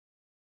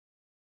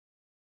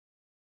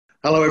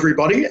Hello,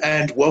 everybody,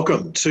 and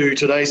welcome to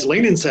today's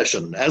Lean-In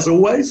session. As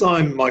always,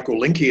 I'm Michael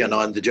Linky, and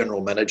I'm the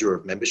General Manager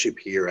of Membership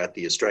here at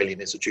the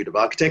Australian Institute of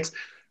Architects.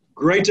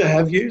 Great to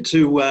have you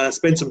to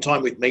spend some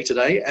time with me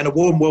today, and a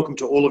warm welcome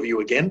to all of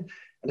you again,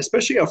 and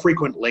especially our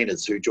frequent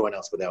leaners who join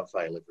us without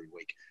fail every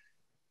week.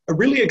 A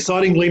really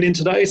exciting Lean-In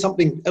today,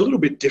 something a little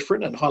bit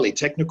different and highly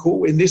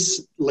technical. In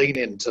this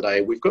Lean-In today,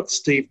 we've got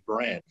Steve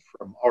Brant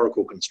from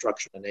Oracle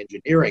Construction and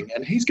Engineering,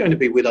 and he's going to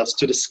be with us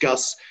to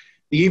discuss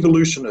the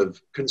evolution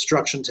of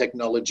construction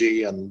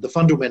technology and the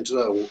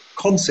fundamental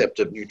concept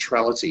of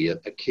neutrality, a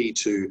key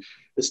to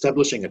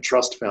establishing a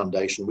trust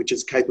foundation which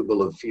is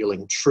capable of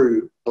fueling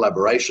true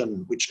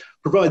collaboration, which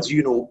provides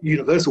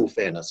universal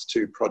fairness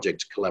to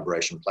project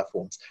collaboration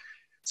platforms.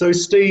 So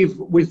Steve,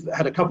 we've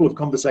had a couple of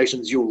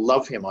conversations. You'll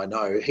love him, I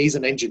know. He's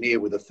an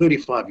engineer with a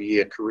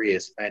 35-year career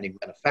spanning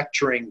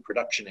manufacturing,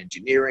 production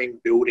engineering,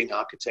 building,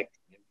 architecture,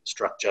 and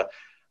infrastructure.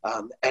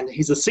 And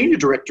he's a senior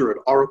director at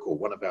Oracle,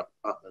 one of our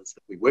partners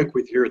that we work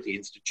with here at the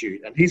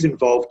Institute, and he's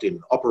involved in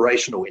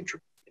operational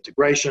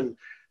integration,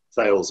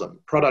 sales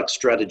and product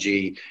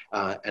strategy,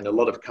 and a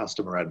lot of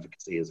customer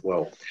advocacy as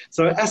well.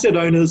 So asset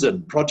owners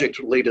and project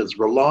leaders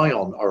rely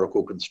on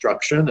Oracle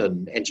Construction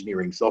and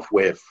Engineering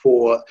software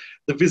for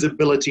the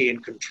visibility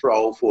and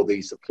control for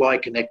the supply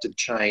connected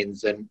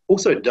chains and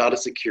also data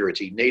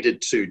security needed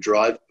to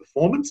drive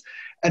performance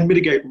and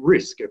mitigate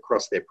risk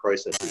across their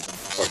processes and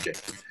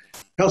projects.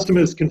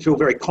 Customers can feel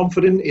very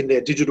confident in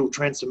their digital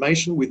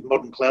transformation with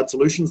modern cloud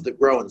solutions that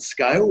grow and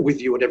scale with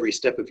you at every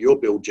step of your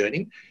build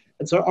journey.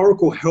 And so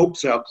Oracle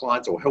helps our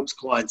clients or helps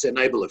clients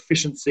enable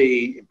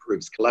efficiency,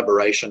 improves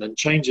collaboration, and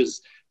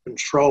changes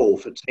control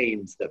for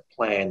teams that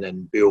plan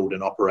and build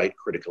and operate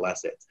critical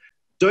assets.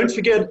 Don't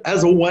forget,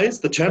 as always,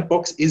 the chat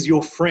box is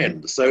your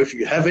friend. So if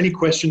you have any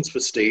questions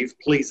for Steve,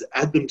 please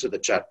add them to the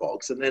chat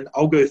box, and then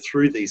I'll go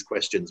through these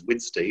questions with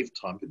Steve,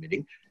 time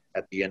permitting,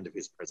 at the end of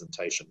his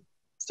presentation.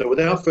 So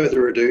without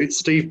further ado,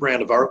 Steve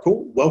Brant of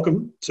Oracle,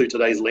 welcome to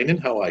today's Lean-In.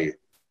 How are you?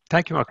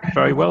 Thank you, Mark.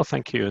 Very well,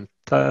 thank you.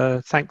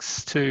 And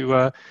thanks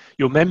to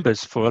your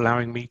members for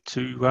allowing me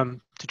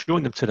to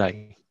join them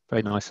today.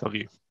 Very nice of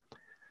you.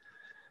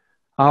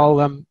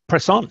 I'll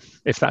press on,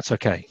 if that's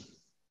okay.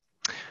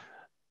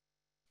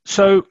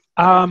 So,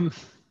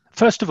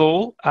 first of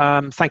all,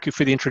 thank you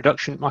for the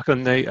introduction, Michael,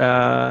 and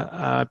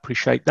I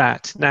appreciate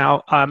that.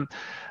 Now,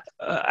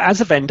 as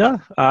a vendor,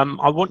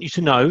 I want you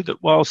to know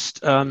that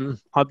whilst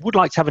I would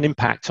like to have an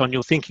impact on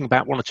your thinking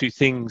about one or two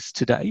things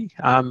today,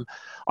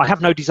 I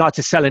have no desire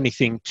to sell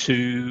anything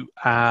to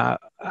our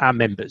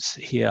members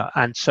here.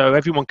 And so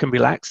everyone can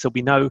relax. There'll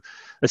be no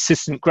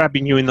assistant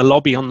grabbing you in the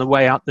lobby on the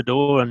way out the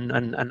door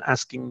and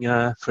asking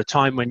for a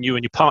time when you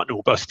and your partner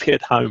will both be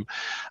at home.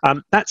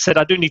 That said,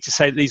 I do need to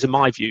say that these are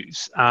my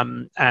views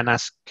and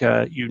ask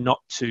you not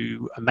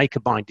to make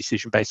a buying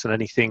decision based on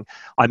anything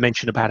I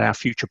mention about our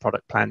future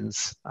product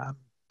plans.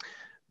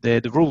 They're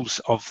the rules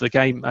of the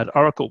game at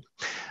Oracle.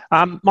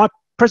 My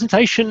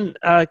presentation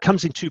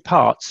comes in two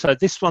parts. So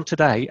this one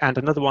today and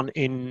another one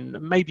in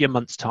maybe a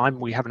month's time.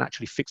 We haven't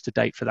actually fixed a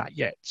date for that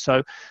yet.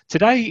 So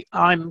today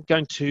I'm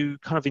going to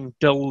kind of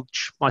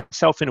indulge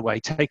myself in a way,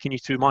 taking you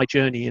through my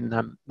journey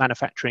in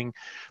manufacturing,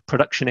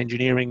 production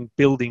engineering,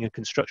 building and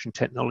construction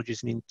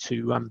technologies, and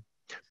into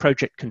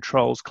project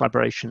controls,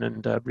 collaboration,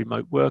 and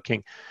remote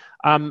working.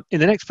 In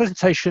the next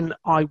presentation,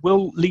 I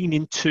will lean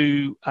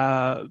into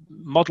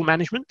model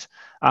management,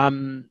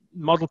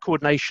 model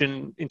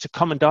coordination into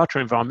common data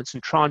environments,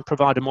 and try and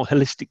provide a more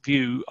holistic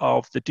view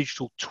of the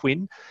digital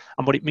twin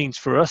and what it means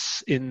for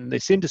us in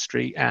this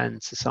industry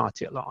and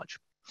society at large.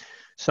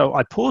 So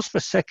I pause for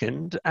a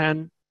second,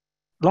 and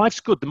life's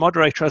good. The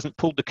moderator hasn't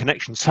pulled the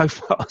connection so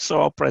far,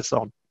 so I'll press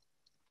on.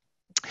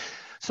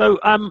 So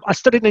I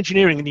studied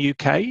engineering in the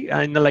UK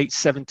in the late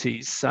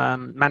 70s,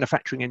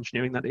 manufacturing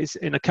engineering, that is,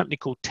 in a company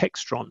called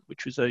Textron,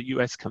 which was a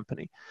US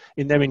company,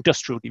 in their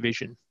industrial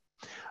division.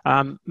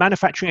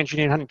 Manufacturing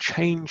engineering hadn't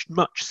changed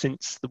much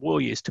since the war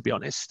years, to be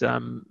honest,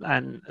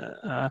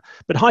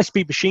 but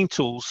high-speed machine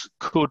tools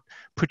could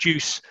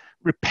produce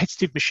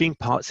repetitive machine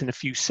parts in a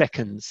few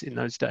seconds in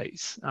those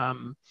days.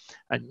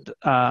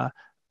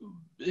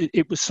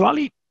 It was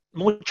slightly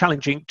more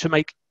challenging to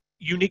make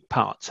unique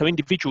parts, so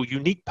individual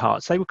unique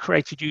parts. They were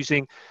created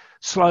using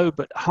slow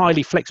but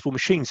highly flexible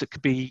machines that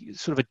could be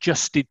sort of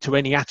adjusted to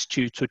any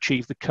attitude to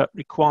achieve the cut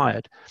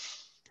required.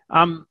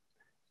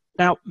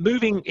 Now,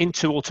 moving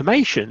into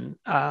automation,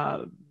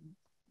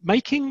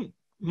 making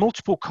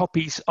multiple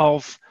copies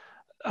of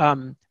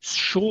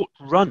short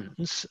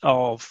runs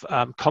of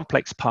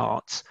complex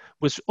parts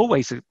was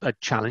always a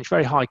challenge,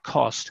 very high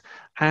cost.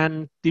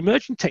 And the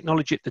emerging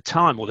technology at the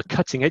time, or the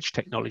cutting edge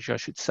technology, I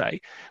should say,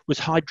 was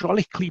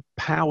hydraulically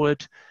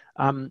powered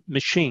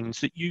machines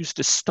that used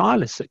a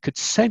stylus that could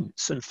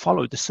sense and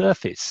follow the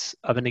surface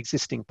of an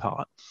existing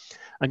part,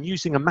 and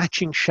using a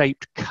matching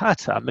shaped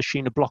cutter,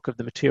 machine a block of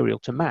the material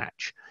to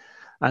match.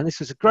 And this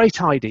was a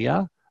great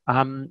idea.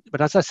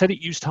 But as I said,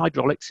 it used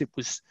hydraulics. It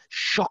was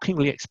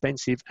shockingly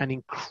expensive and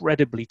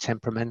incredibly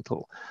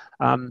temperamental.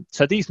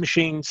 So these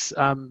machines,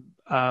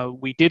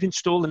 we did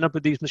install a number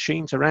of these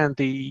machines around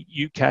the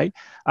UK.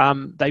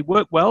 They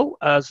worked well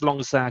as long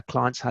as our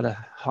clients had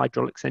a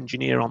hydraulics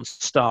engineer on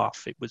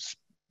staff. It was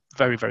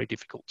very, very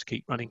difficult to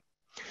keep running.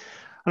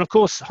 And of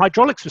course,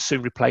 hydraulics was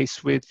soon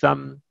replaced with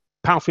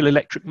powerful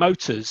electric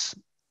motors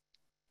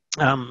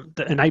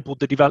that enabled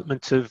the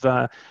development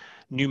of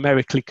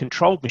numerically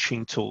controlled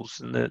machine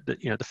tools. And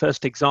the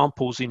first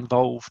examples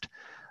involved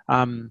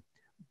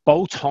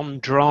bolt-on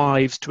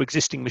drives to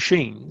existing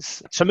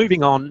machines. So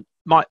moving on,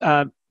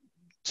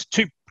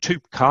 two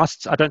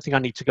casts. I don't think I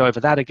need to go over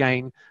that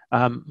again.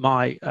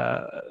 My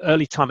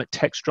early time at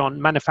Textron,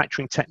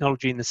 manufacturing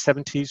technology in the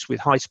 70s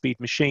with high-speed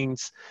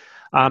machines.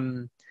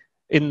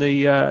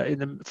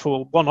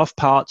 For one-off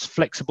parts,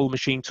 flexible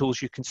machine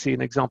tools you can see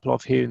an example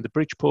of here in the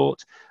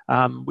Bridgeport,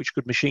 which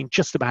could machine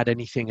just about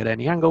anything at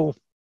any angle.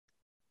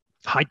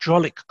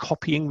 Hydraulic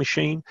copying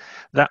machine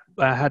that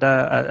had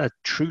a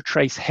true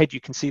trace head. You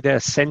can see there a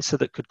sensor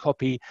that could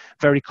copy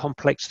very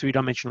complex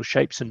three-dimensional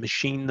shapes and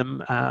machine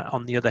them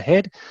on the other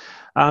head.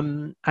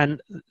 And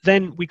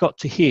then we got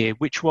to here,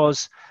 which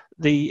was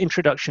the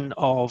introduction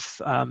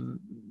of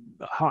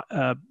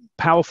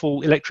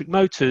powerful electric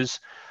motors,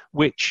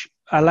 which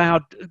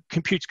allowed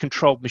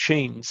computer-controlled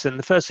machines. And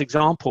the first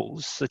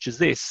examples, such as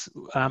this,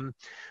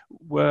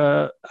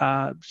 were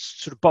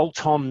sort of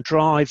bolt-on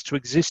drives to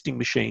existing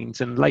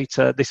machines. And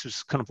later, this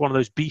was kind of one of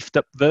those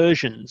beefed-up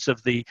versions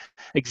of the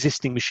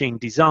existing machine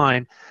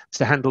design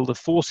to handle the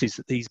forces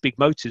that these big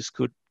motors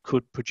could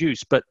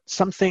produce. But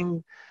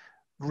something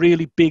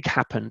really big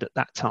happened at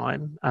that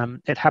time.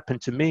 It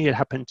happened to me. It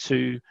happened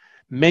to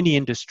many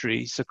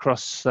industries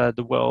across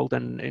the world,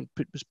 and it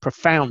was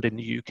profound in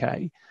the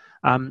UK.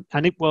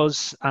 And it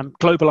was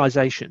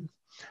globalization.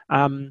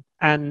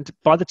 And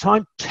by the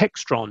time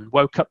Textron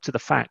woke up to the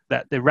fact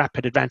that the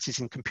rapid advances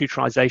in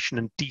computerization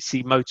and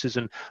DC motors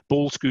and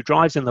ball screw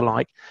drives and the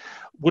like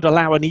would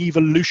allow an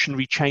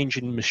evolutionary change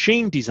in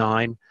machine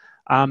design,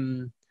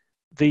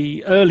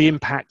 the early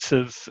impacts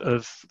of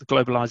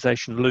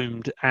globalization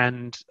loomed.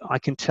 And I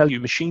can tell you,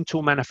 machine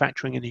tool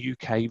manufacturing in the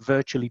UK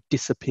virtually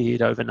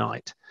disappeared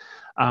overnight.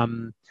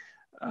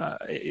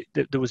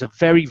 There was a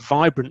very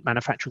vibrant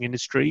manufacturing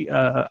industry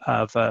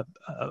of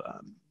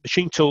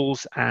machine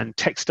tools and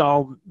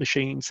textile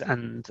machines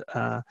and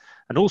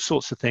all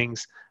sorts of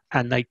things,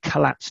 and they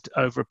collapsed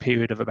over a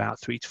period of about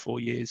 3 to 4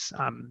 years.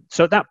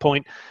 So at that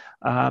point,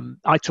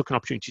 I took an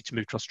opportunity to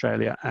move to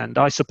Australia, and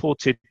I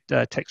supported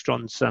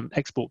Textron's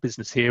export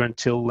business here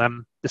until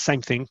the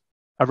same thing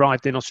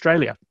arrived in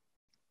Australia.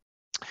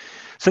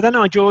 So then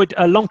I enjoyed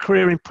a long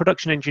career in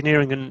production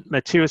engineering and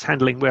materials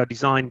handling, where I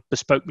designed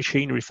bespoke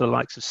machinery for the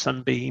likes of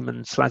Sunbeam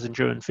and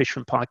Slazenger and Fisher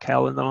and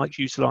Paykel, and the likes,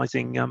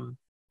 utilizing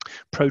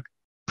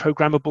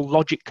programmable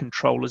logic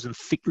controllers and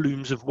thick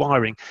looms of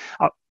wiring.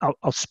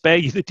 I'll spare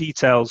you the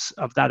details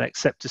of that,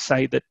 except to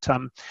say that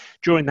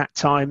during that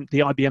time, the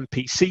IBM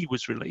PC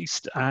was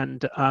released,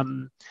 and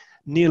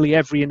nearly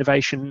every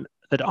innovation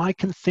that I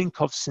can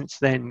think of since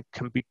then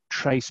can be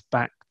traced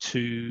back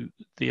to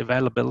the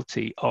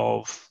availability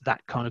of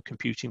that kind of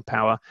computing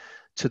power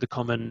to the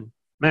common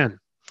man.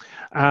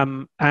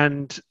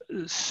 And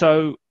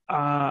so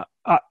I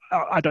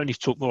don't need to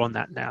talk more on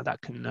that now.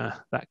 That can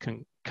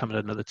come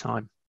at another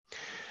time.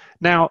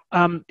 Now,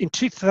 in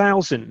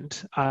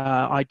 2000,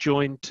 I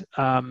joined,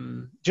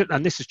 and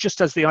this is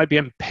just as the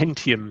IBM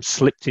Pentium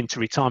slipped into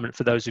retirement,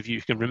 for those of you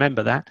who can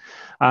remember that.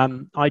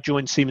 I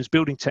joined Siemens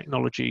Building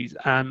Technologies,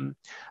 and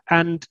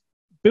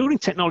building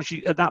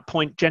technology at that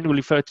point generally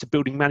referred to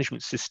building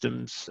management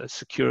systems,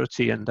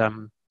 security, and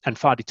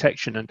fire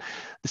detection. And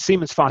the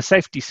Siemens fire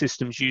safety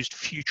systems used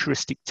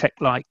futuristic tech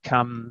like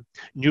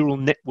neural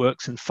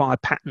networks and fire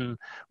pattern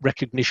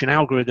recognition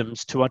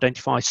algorithms to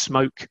identify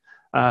smoke,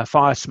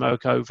 fire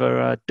smoke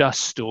over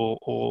dust or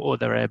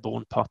other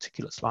airborne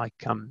particulates like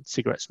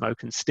cigarette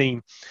smoke and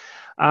steam.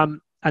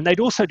 And they'd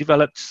also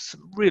developed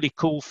some really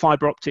cool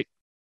fiber optic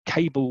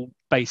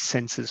cable-based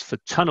sensors for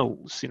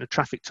tunnels,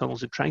 traffic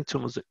tunnels and train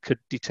tunnels, that could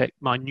detect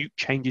minute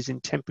changes in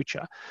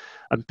temperature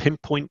and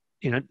pinpoint,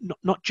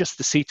 not just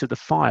the seat of the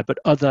fire, but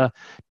other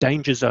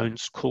danger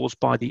zones caused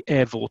by the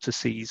air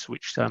vortices,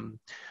 which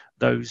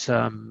those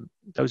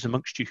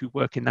amongst you who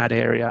work in that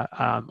area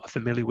are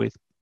familiar with.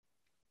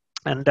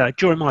 And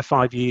during my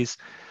 5 years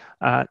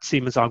at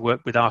Siemens, I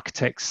worked with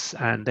architects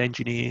and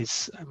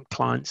engineers, and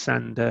clients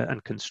and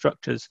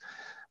constructors.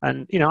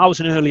 And, I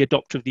was an early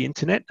adopter of the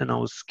internet, and I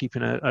was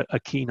keeping a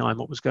keen eye on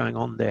what was going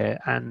on there.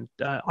 And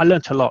I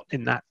learned a lot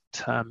in that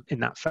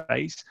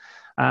phase.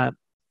 I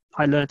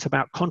learned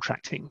about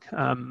contracting,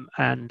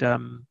 and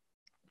that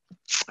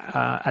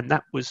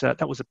was a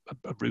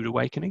rude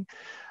awakening.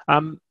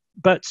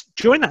 But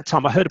during that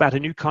time, I heard about a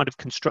new kind of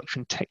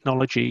construction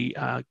technology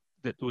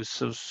that was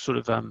sort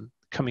of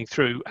coming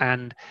through.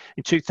 And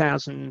in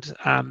 2000,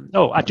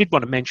 I did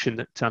want to mention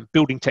that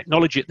building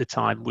technology at the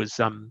time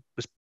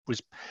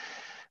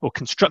or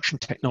construction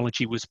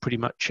technology was pretty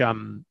much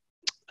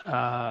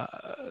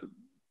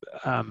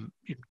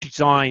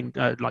design,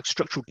 like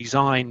structural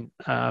design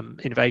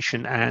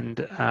innovation and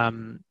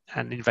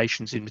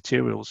innovations in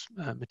materials,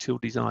 material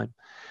design.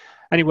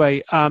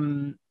 Anyway,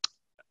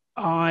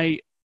 I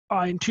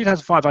in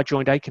 2005 I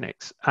joined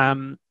Aconex,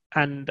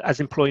 and as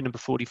employee number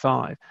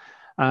 45.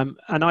 And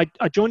I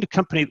joined a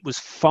company that was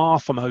far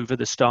from over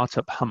the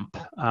startup hump.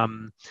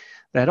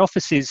 They had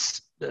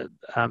offices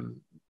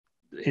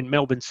in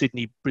Melbourne,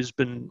 Sydney,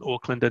 Brisbane,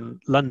 Auckland,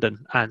 and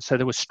London, and so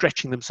they were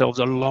stretching themselves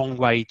a long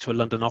way to a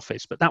London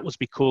office. But that was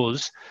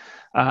because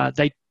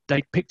they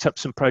picked up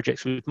some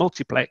projects with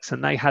Multiplex,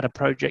 and they had a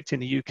project in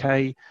the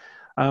UK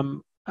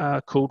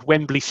called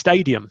Wembley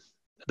Stadium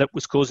that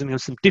was causing them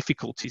some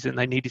difficulties, and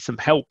they needed some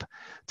help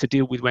to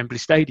deal with Wembley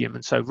Stadium.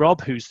 And so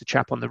Rob, who's the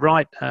chap on the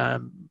right,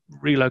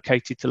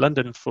 relocated to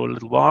London for a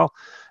little while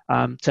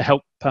to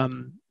help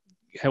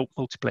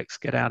Multiplex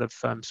get out of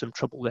some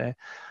trouble there.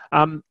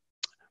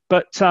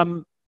 But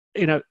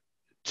you know,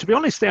 to be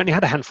honest, they only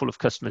had a handful of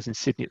customers in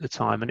Sydney at the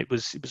time, and it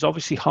was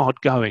obviously hard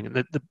going. And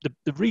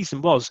the reason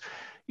was,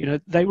 you know,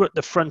 they were at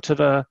the front of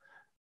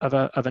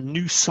a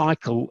new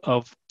cycle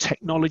of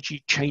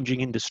technology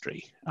changing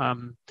industry.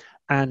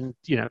 And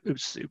you know,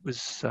 it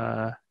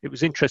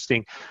was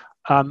interesting.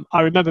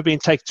 I remember being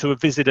taken to a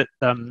visit at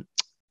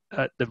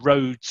the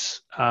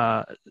roads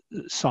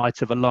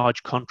site of a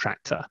large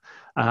contractor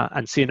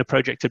and seeing a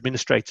project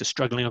administrator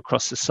struggling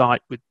across the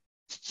site with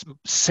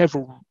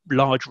several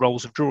large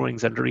rolls of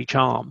drawings under each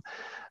arm,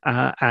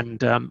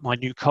 and my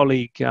new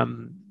colleague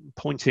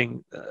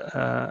pointing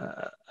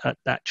at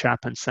that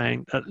chap and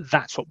saying,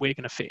 "That's what we're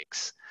going to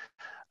fix."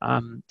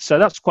 So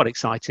that's quite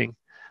exciting.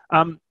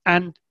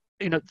 And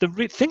you know,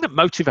 the thing that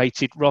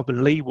motivated Rob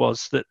and Lee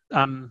was that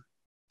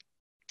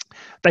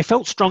they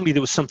felt strongly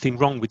there was something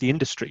wrong with the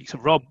industry. So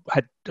Rob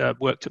had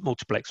worked at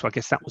Multiplex, so I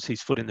guess that was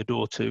his foot in the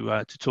door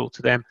to talk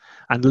to them.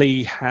 And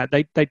Lee had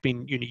they'd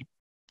been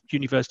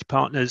university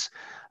partners.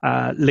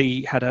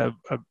 Lee had a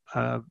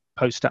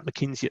post at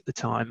McKinsey at the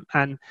time,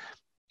 and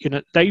you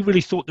know, they really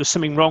thought there was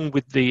something wrong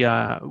with the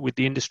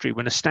industry.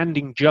 When a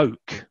standing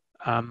joke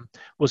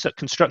was that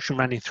construction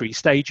ran in 3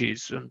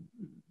 stages: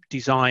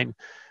 design,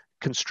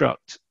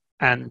 construct,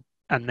 and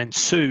then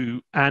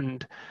sue.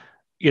 And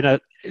you know,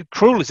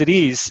 cruel as it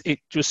is, it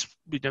just,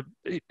 you know,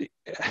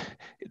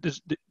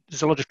 there's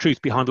a lot of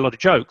truth behind a lot of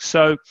jokes.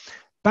 So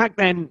back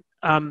then,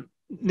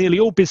 nearly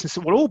all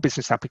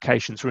business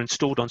applications were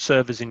installed on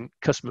servers in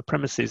customer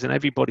premises, and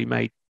everybody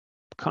made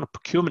kind of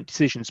procurement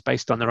decisions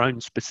based on their own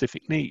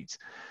specific needs.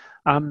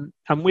 And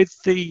with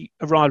the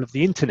arrival of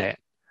the internet,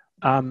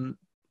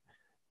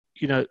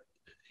 you know,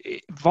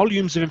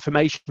 volumes of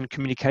information and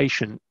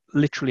communication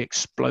literally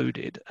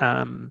exploded.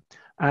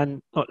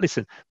 And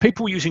listen,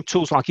 people were using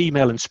tools like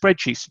email and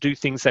spreadsheets to do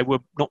things they were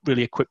not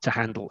really equipped to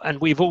handle, and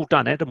we've all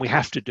done it, and we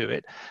have to do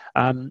it.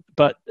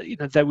 But you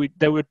know,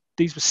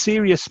 these were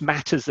serious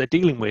matters they're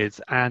dealing with,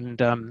 and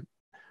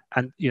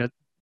you know,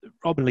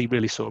 Rob and Lee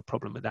really saw a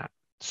problem with that.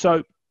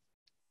 So,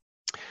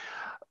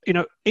 you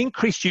know,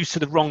 increased use of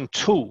the wrong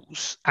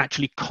tools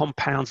actually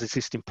compounds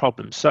existing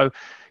problems. So,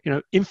 you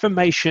know,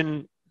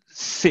 information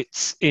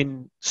sits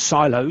in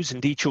silos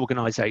in each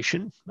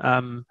organization,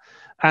 and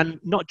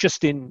not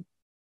just in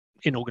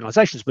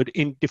organizations, but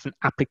in different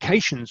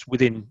applications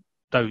within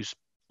those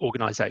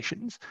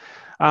organizations.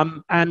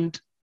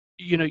 And,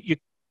 you know, you're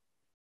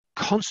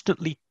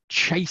constantly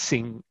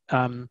chasing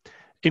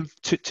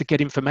to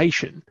get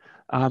information,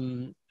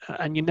 and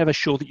you're never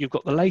sure that you've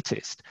got the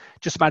latest.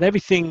 Just about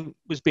everything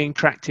was being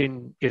tracked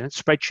in, you know,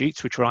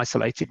 spreadsheets, which were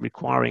isolated,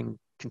 requiring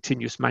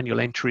continuous manual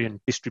entry and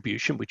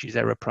distribution, which is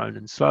error prone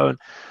and slow,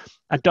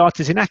 and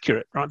data is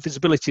inaccurate, right?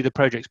 Visibility of the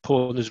project's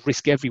poor, and there's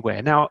risk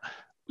everywhere. Now,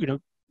 you know,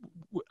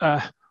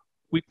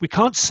 we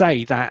can't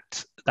say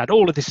that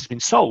all of this has been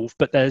solved,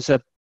 but there's a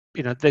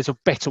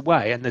better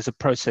way, and there's a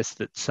process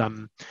that's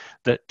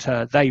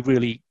that they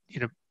really,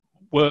 you know,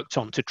 worked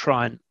on to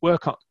try and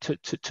work on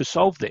to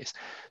solve this.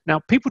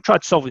 Now, people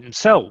tried to solve it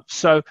themselves.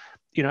 So,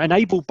 you know,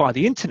 enabled by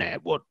the internet,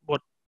 what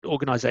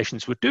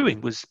organizations were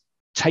doing was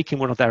taking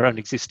one of their own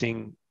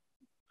existing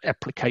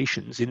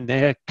applications in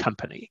their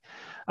company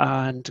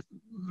and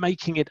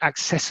making it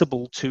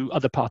accessible to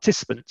other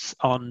participants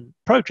on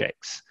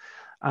projects.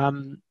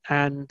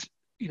 And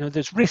you know,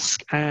 there's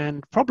risk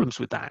and problems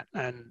with that,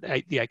 and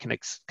the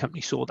Aconex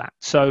company saw that.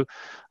 So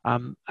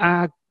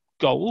our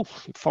goal,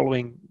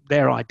 following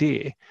their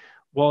idea,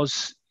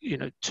 was, you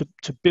know,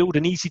 to build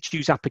an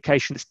easy-to-use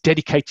application that's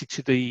dedicated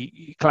to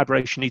the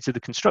collaboration needs of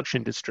the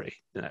construction industry.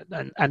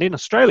 And in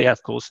Australia,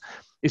 of course,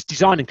 is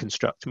design and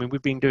construct. I mean,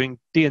 we've been doing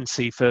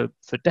D&C for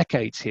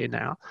decades here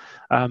now,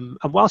 and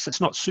whilst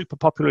it's not super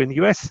popular in the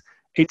US,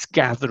 it's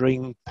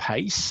gathering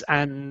pace.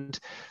 And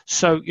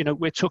so, you know,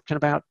 we're talking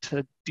about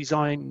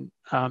design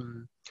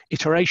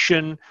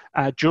iteration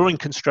during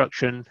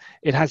construction.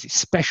 It has its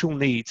special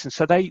needs, and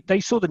so they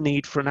saw the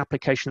need for an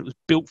application that was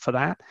built for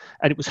that,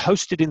 and it was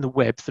hosted in the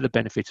web for the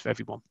benefit of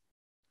everyone.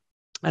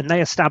 And they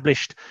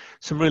established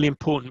some really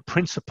important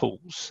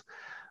principles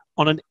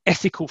on an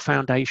ethical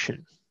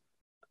foundation,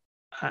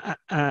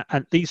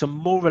 and these are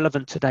more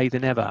relevant today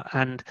than ever.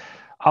 And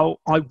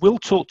I will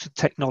talk to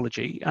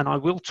technology and I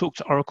will talk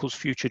to Oracle's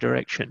future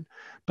direction,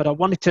 but I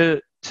wanted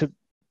to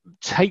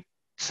take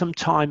some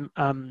time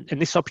in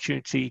this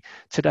opportunity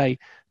today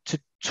to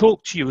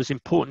talk to you as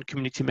important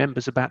community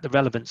members about the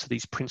relevance of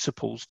these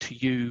principles to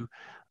you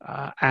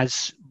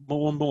as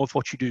more and more of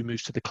what you do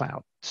moves to the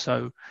cloud.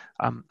 So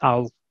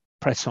I'll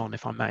press on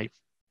if I may.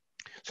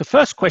 So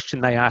first question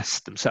they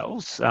asked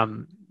themselves,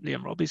 Liam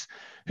and Rob, is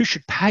who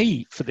should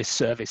pay for this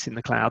service in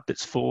the cloud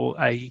that's for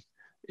a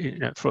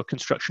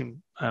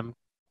construction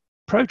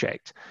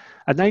project?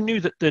 And they knew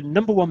that the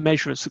number one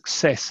measure of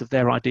success of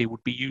their idea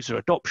would be user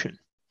adoption.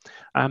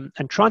 And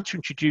trying to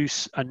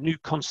introduce a new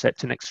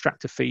concept and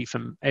extract a fee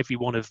from every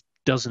one of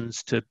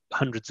dozens to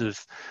hundreds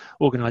of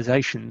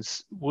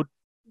organizations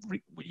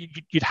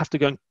you'd have to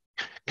go and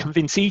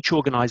convince each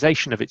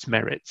organization of its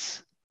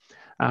merits.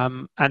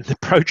 And the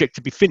project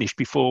to be finished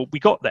before we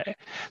got there.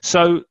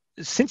 So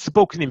since the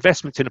bulk of the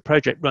investment in a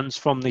project runs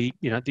from the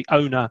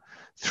owner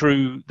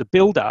through the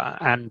builder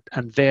and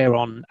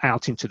thereon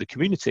out into the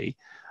community,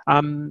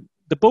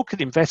 the bulk of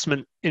the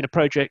investment in a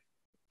project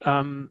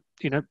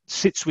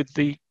sits with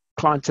the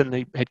client and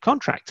the head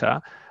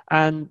contractor,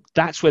 and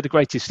that's where the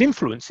greatest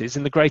influence is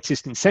and the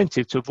greatest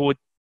incentive to avoid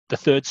the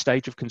third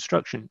stage of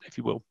construction, if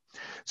you will.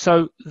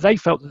 So they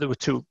felt that there were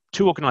two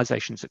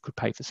organizations that could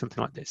pay for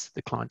something like this,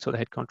 the client or the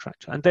head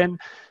contractor. And then,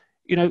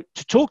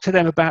 to talk to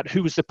them about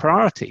who was the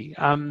priority,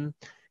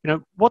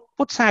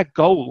 what's our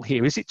goal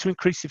here? Is it to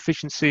increase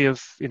efficiency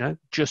of,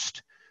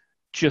 just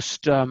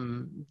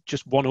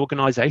one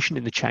organization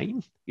in the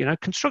chain?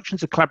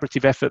 Construction's a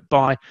collaborative effort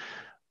by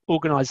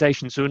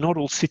organizations who are not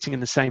all sitting in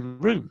the same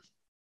room.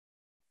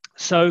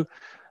 So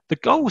the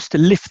goal was to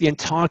lift the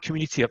entire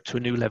community up to a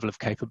new level of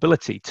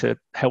capability to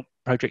help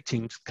project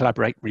teams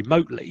collaborate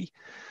remotely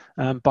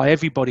by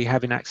everybody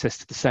having access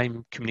to the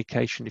same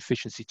communication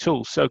efficiency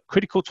tools. So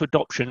critical to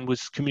adoption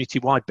was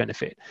community-wide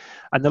benefit.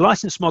 And the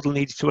license model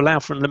needed to allow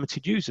for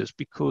unlimited users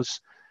because,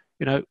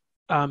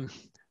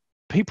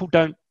 people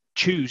don't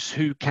choose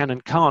who can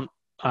and can't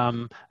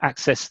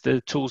access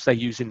the tools they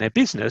use in their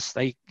business.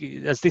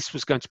 As this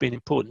was going to be an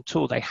important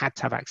tool, they had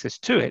to have access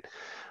to it.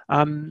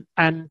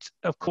 And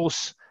of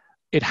course,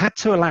 it had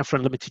to allow for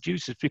unlimited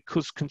users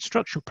because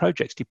construction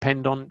projects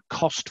depend on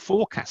cost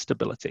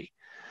forecastability.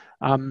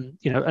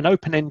 An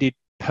open-ended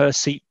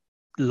per-seat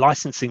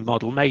licensing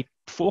model made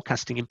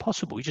forecasting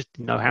impossible. You just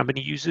didn't know how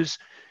many users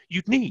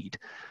you'd need.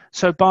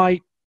 So by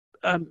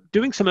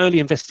doing some early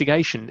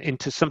investigation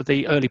into some of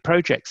the early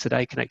projects that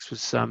Aconex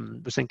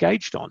was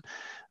engaged on,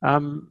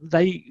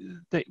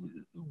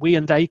 we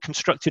and they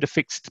constructed a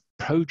fixed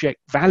project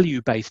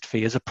value-based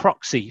fee as a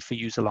proxy for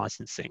user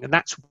licensing, and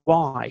that's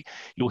why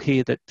you'll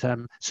hear that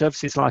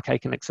services like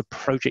Aconex are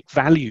project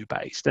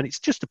value-based, and it's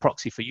just a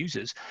proxy for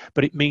users,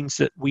 but it means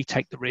that we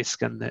take the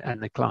risk and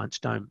the clients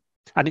don't,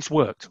 and it's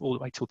worked all the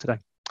way till today.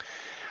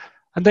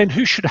 And then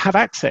who should have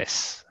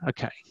access?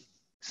 Okay.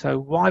 So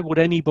why would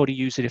anybody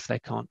use it if they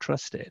can't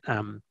trust it?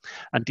 And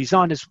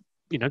designers,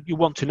 you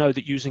want to know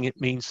that using it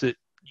means that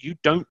you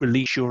don't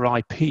release your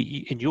IP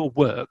in your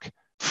work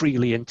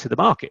freely into the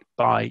market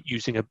by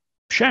using a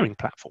sharing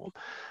platform.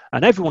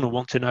 And everyone will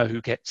want to know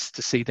who gets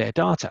to see their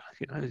data.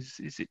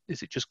 Is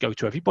it just go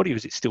to everybody, or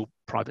is it still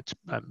private,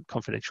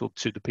 confidential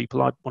to the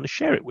people I want to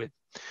share it with?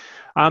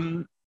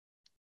 And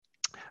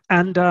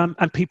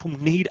people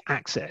need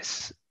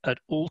access at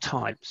all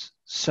times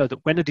so that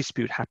when a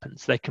dispute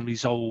happens, they can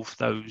resolve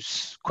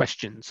those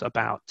questions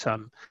about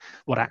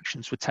what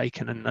actions were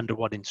taken and under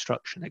what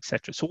instruction,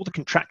 etc. So all the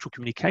contractual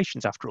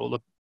communications, after all,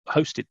 are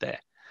hosted there.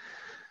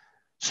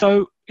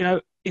 So,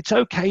 it's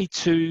okay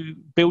to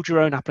build your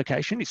own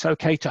application. It's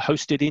okay to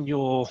host it in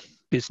your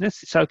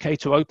business. It's okay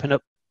to open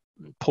up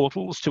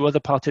portals to other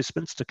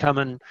participants to come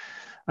and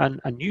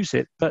use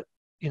it. But,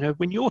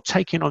 when you're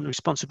taking on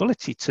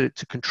responsibility to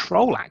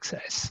control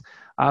access,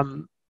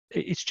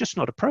 it's just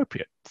not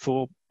appropriate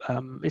for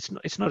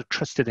it's not a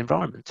trusted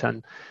environment,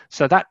 and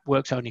so that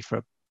works only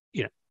for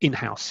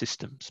in-house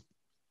systems.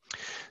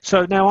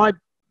 So now I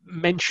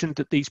mentioned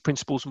that these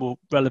principles are more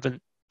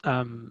relevant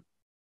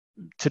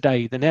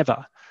today than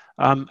ever,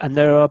 and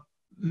there are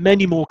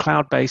many more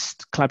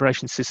cloud-based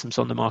collaboration systems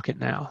on the market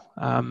now.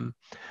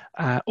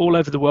 All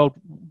over the world,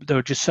 there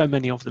are just so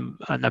many of them,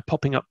 and they're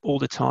popping up all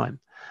the time.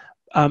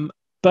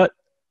 But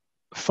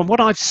from what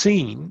I've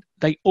seen,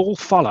 they all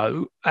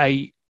follow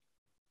a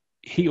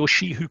he or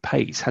she who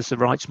pays has the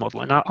rights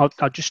model. And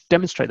I'll just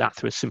demonstrate that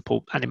through a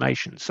simple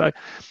animation. So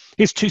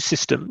here's two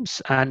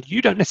systems, and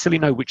you don't necessarily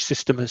know which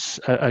system is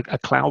a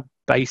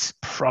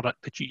cloud-based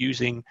product that you're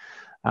using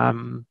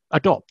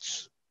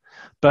adopts.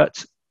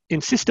 But in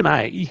system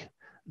A,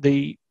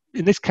 in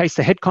this case,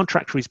 the head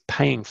contractor is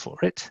paying for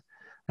it,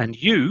 and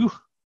you,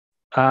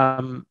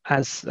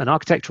 as an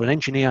architect or an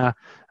engineer,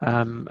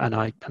 and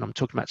I'm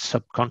talking about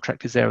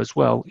subcontractors there as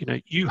well,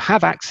 you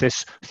have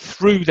access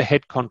through the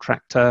head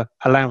contractor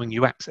allowing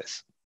you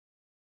access.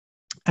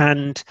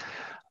 And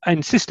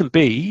in system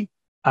B,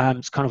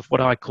 it's kind of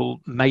what I call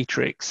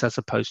matrix as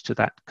opposed to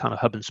that kind of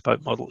hub and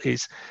spoke model,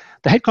 is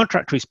the head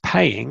contractor is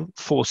paying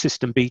for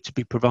system B to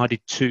be provided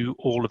to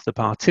all of the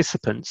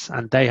participants,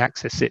 and they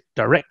access it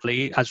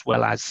directly as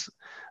well as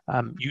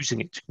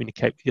using it to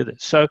communicate with the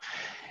others. So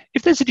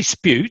if there's a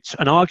dispute,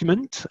 an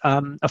argument,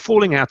 a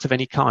falling out of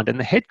any kind, and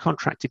the head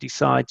contractor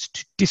decides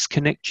to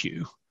disconnect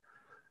you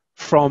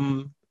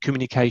from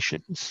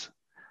communications,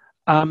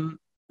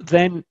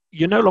 then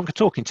you're no longer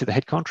talking to the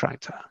head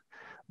contractor,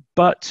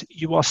 but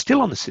you are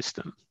still on the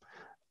system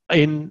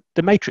in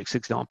the matrix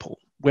example,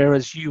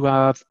 whereas you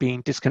have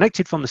been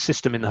disconnected from the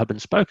system in the hub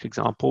and spoke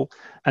example,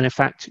 and in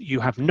fact, you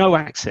have no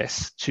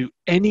access to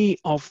any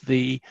of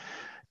the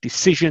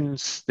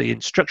decisions, the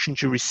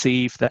instructions you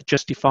receive that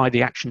justify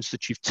the actions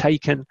that you've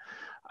taken.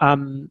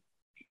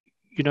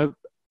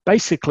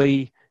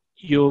 Basically,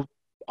 you're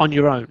on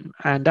your own.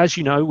 And as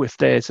you know, if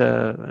there's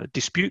a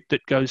dispute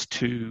that goes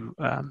to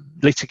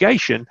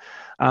litigation,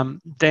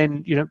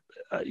 then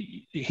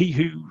he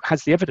who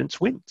has the evidence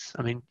wins.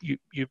 I mean,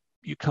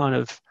 you kind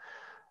of,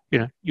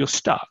 you're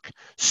stuck.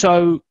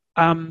 So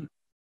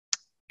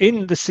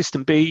in the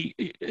system B,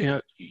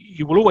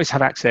 you will always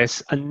have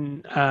access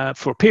and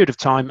for a period of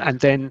time, and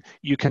then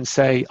you can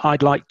say,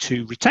 I'd like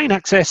to retain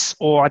access,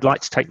 or I'd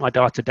like to take my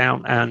data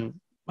down and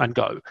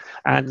go.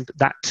 And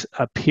that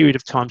period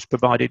of time is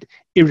provided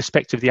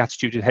irrespective of the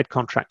attitude of the head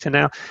contractor.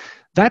 Now,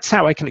 that's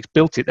how Econex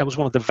built it. That was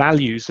one of the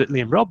values that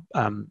Lee and Rob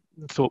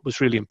thought was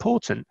really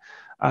important.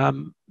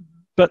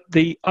 But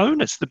the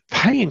owners, the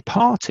paying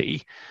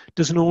party,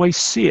 doesn't always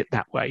see it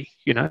that way,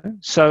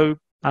 So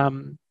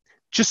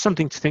just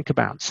something to think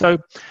about. So,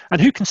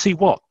 and who can see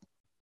what?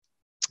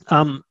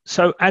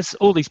 So as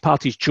all these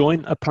parties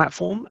join a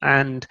platform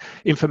and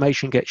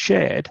information gets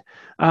shared,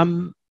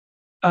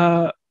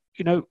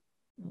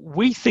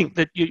 we think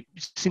that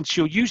since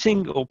you're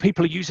using, or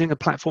people are using a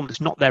platform that's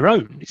not their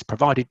own, it's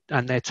provided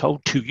and they're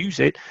told to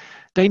use it,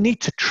 they need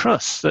to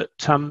trust that,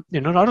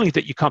 not only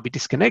that you can't be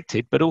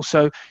disconnected, but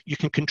also you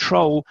can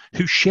control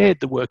who shared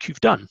the work you've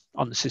done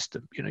on the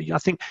system. I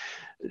think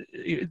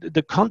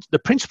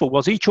the principle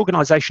was each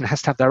organization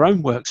has to have their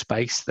own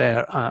workspace,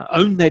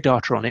 own their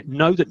data on it,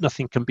 know that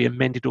nothing can be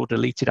amended or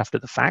deleted after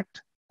the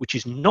fact, which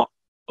is not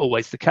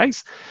always the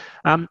case,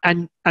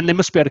 and they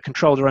must be able to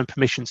control their own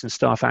permissions and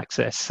staff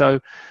access. So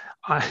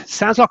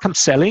sounds like I'm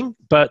selling,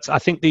 but I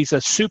think these are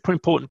super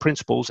important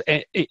principles.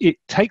 It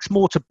takes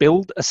more to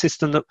build a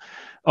system that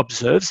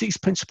observes these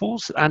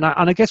principles, and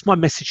I guess my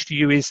message to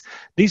you is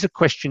these are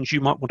questions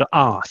you might want to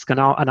ask, and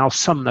I'll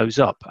sum those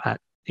up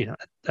at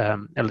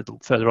a little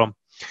further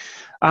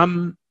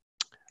on.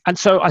 And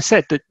so I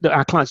said that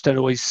our clients don't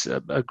always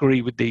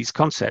agree with these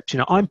concepts.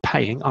 I'm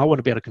paying, I want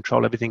to be able to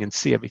control everything and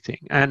see everything.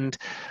 And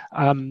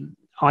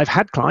I've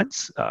had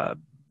clients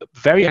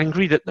very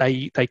angry that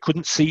they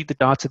couldn't see the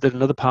data that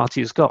another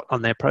party has got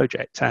on their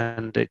project.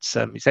 And it's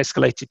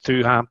escalated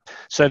through our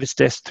service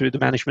desk, through the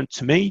management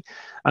to me.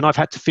 And I've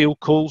had to field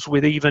calls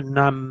with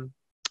even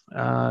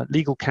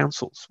legal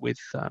counsels with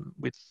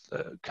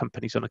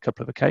companies on a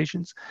couple of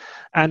occasions.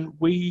 And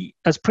we,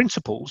 as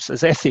principles,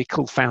 as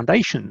ethical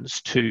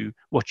foundations to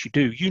what you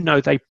do,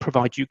 they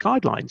provide you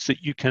guidelines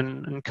that you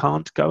can and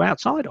can't go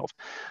outside of.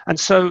 And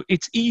so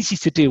it's easy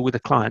to deal with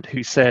a client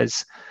who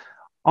says,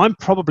 I'm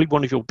probably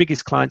one of your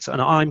biggest clients and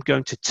I'm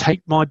going to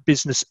take my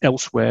business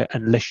elsewhere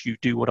unless you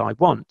do what I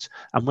want.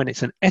 And when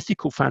it's an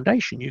ethical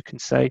foundation, you can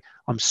say,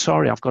 I'm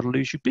sorry, I've got to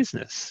lose your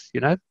business,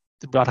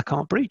 but I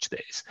can't breach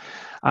this.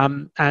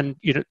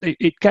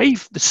 It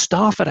gave the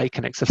staff at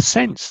Aconex a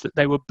sense that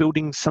they were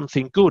building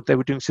something good. They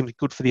were doing something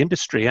good for the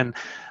industry. And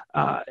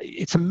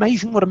it's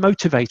amazing what a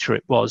motivator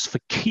it was for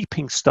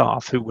keeping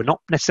staff who were not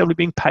necessarily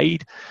being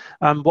paid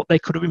what they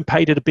could have been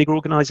paid at a big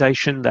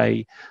organization.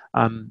 We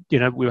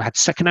had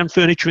secondhand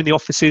furniture in the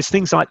offices,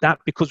 things like that,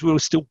 because we were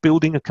still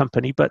building a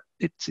company, but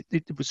it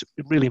was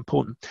really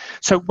important.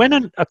 So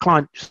when a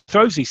client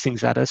throws these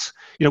things at us,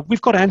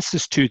 we've got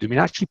answers to them. It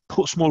actually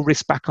puts more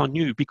risk back on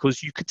you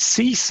because you could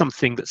see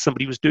something that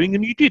somebody was doing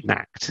and you didn't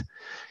act.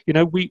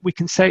 We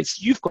can say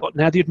you've got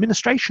now the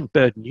administration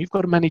burden. You've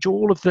got to manage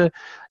all of the,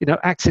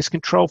 access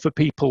control for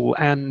people,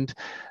 and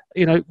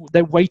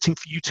they're waiting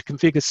for you to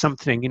configure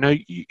something.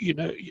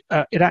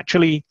 It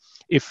actually,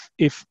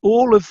 if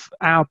all of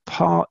our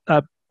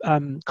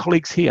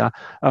colleagues here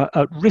are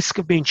at risk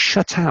of being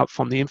shut out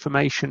from the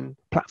information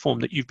platform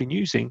that you've been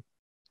using,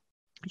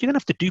 you're going to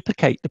have to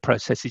duplicate the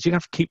processes. You're going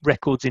to have to keep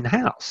records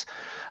in-house.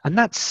 And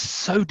that's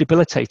so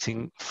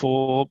debilitating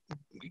for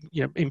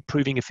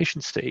improving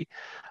efficiency.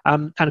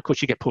 And of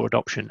course, you get poor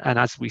adoption. And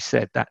as we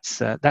said, that's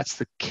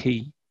the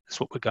key. That's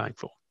what we're going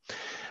for.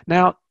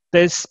 Now,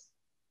 there's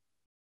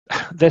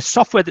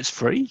software that's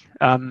free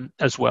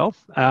as well.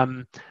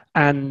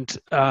 And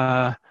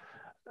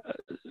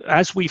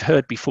as we've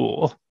heard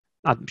before,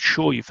 I'm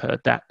sure you've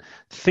heard that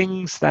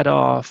things that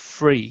are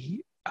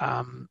free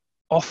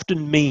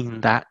often mean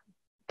that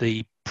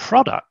the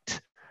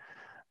product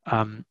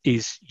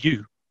is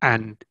you.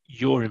 and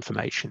your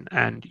information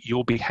and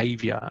your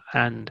behavior,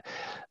 and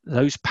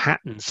those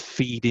patterns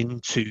feed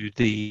into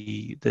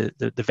the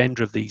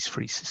vendor of these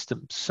free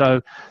systems.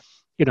 So,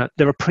 you know,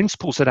 there are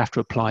principles that have to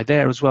apply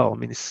there as well. I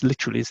mean, this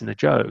literally isn't a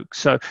joke.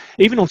 So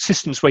even on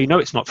systems where you know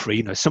it's not free,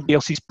 you know, somebody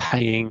else is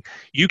paying,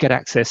 you get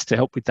access to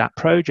help with that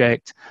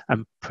project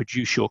and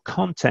produce your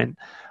content.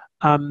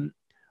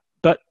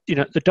 But, you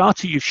know, the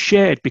data you've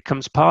shared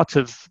becomes part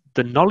of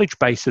the knowledge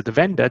base of the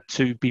vendor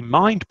to be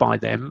mined by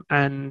them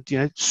and, you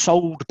know,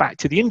 sold back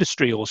to the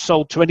industry or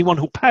sold to anyone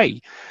who'll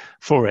pay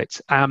for it.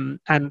 And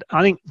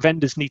I think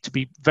vendors need to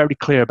be very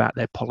clear about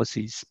their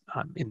policies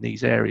in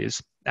these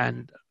areas.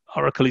 And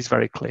Oracle is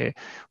very clear.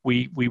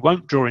 We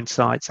won't draw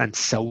insights and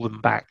sell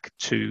them back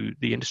to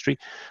the industry.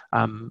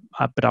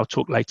 But I'll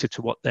talk later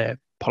to what their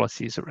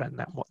policies around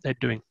that, what they're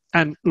doing.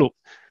 And look,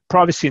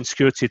 privacy and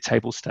security are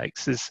table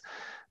stakes.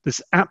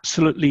 There's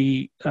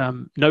absolutely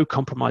no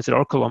compromise at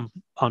Oracle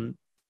on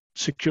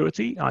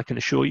security, I can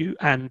assure you.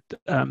 And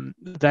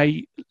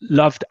they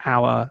loved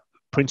our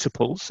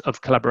principles of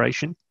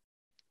collaboration.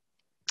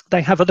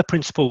 They have other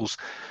principles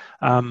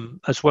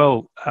as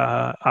well,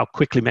 I'll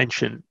quickly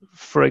mention.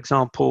 For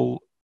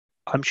example,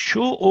 I'm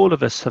sure all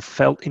of us have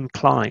felt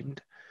inclined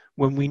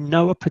when we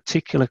know a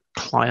particular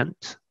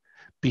client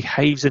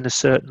behaves in a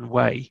certain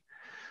way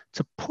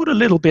to put a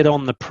little bit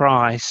on the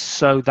price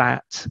so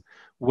that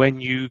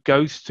when you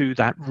go through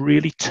that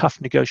really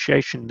tough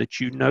negotiation that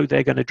you know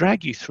they're going to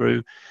drag you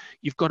through,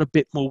 you've got a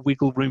bit more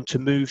wiggle room to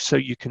move so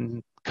you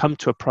can come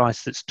to a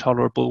price that's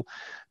tolerable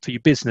for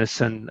your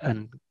business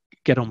and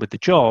get on with the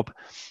job.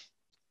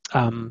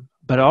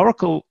 But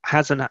Oracle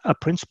has a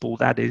principle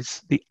that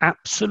is the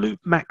absolute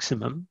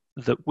maximum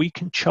that we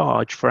can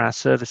charge for our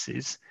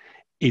services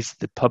is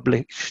the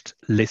published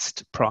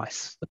list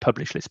price, the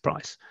published list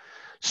price.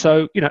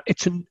 So, you know,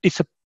 it's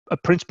a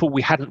principle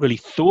we hadn't really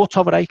thought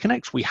of at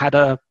Aconex. We had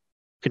a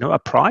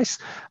price,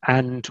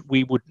 and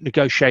we would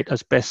negotiate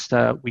as best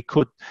we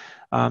could.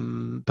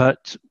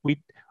 But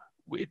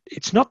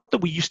it's not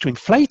that we used to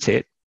inflate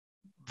it.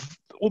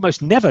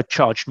 Almost never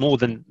charged more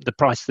than the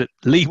price that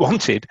Lee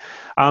wanted.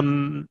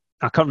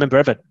 I can't remember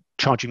ever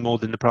charging more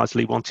than the price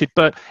Lee wanted,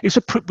 but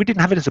we didn't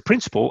have it as a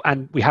principle,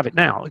 and we have it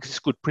now because it's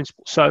a good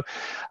principle. So,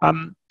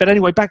 but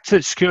anyway, back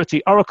to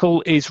security.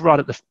 Oracle is right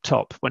at the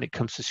top when it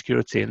comes to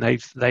security, and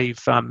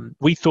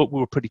we thought we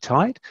were pretty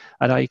tight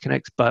at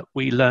Aconex, but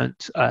we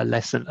learnt a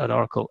lesson at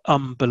Oracle.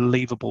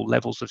 Unbelievable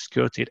levels of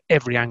security at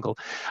every angle,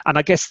 and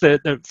I guess for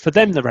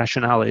them the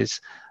rationale is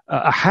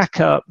a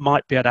hacker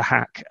might be able to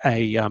hack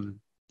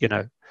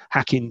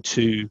hack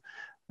into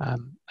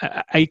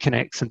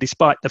Aconex, and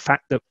despite the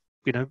fact that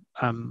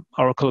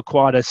Oracle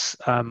acquired us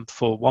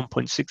for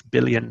 1.6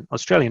 billion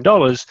Australian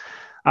dollars.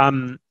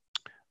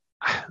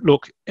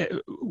 Look,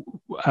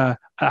 a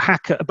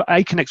hacker, but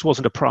Aconex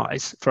wasn't a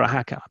prize for a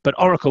hacker, but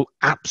Oracle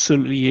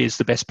absolutely is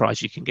the best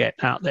prize you can get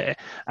out there,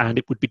 and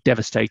it would be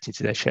devastating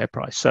to their share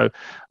price. So,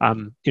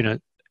 the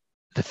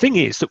thing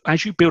is that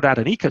as you build out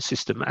an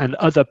ecosystem and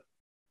other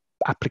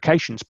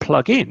applications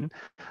plug in,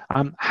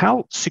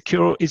 how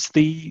secure is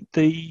the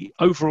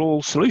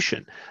overall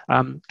solution?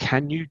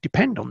 Can you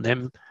depend on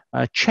them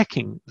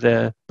checking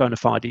the bona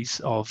fides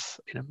of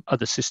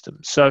other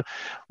systems? So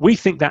we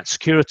think that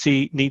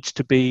security needs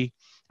to be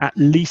at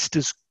least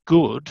as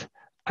good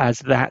as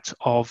that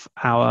of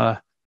our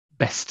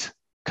best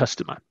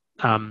customer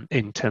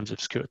in terms of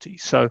security.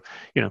 So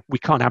we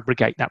can't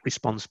abrogate that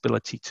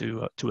responsibility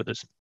to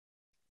others.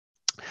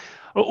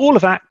 All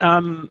of that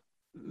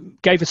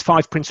gave us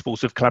 5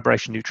 principles of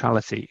collaboration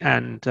neutrality,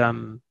 and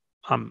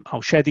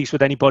I'll share these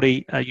with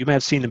anybody. You may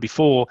have seen them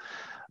before,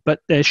 but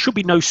there should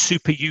be no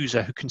super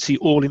user who can see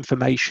all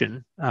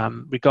information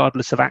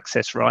regardless of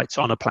access rights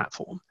on a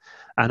platform.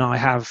 And I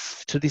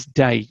have, to this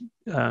day,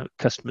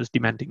 customers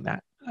demanding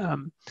that.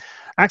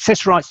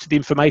 Access rights to the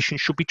information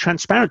should be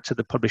transparent to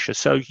the publisher.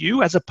 So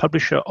you, as a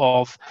publisher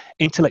of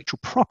intellectual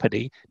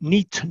property,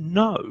 need to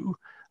know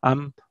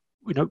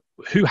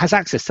who has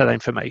access to that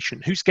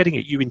information, who's getting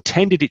it. You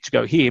intended it to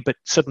go here, but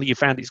suddenly you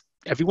found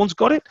everyone's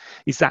got it.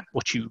 Is that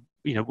what you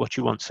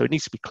want? So it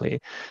needs to be clear.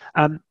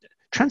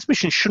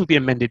 Transmission shouldn't be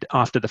amended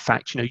after the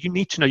fact. You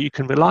need to know you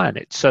can rely on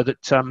it, so that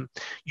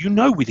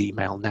with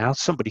email now,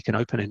 somebody can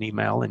open an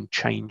email and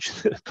change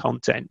the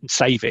content and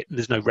save it, and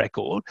there's no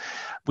record.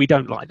 We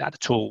don't like that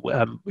at all.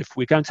 If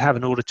we're going to have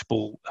an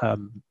auditable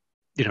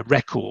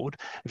record,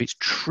 if it's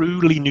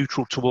truly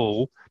neutral to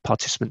all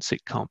participants,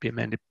 it can't be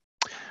amended.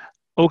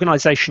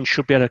 Organizations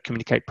should be able to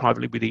communicate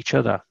privately with each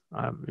other.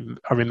 I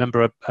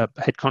remember a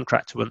head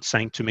contractor once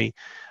saying to me,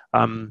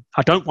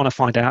 I don't want to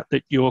find out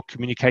that you're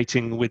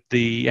communicating with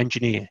the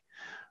engineer.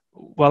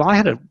 Well, I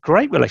had a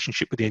great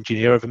relationship with the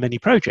engineer over many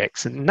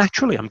projects, and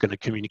naturally I'm going to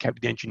communicate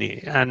with the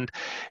engineer. And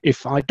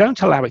if I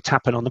don't allow it to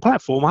happen on the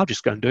platform, I'll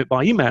just go and do it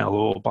by email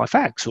or by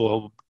fax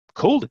or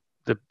call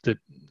the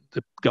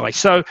guy.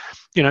 So,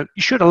 you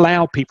should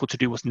allow people to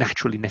do what's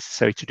naturally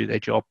necessary to do their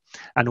job,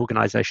 and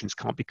organizations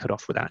can't be cut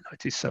off without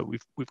notice. So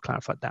we've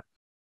clarified that.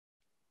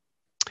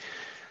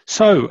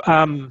 So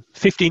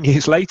 15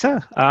 years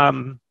later,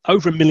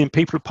 over 1 million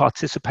people have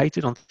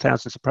participated on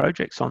thousands of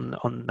projects on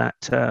that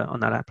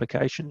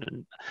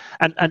application,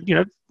 and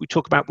we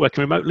talk about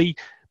working remotely.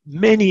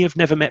 Many have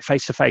never met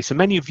face to face, and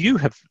many of you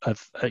have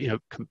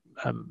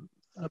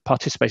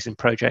participated in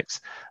projects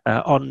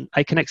on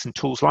Aconex and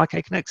tools like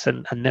Aconex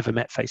and never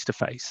met face to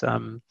face.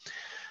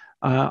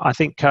 I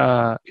think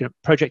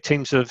project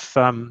teams have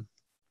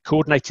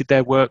coordinated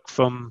their work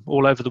from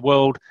all over the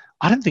world.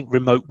 I don't think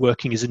remote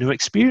working is a new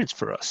experience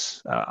for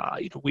us.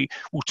 We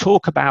will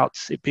talk about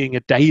it being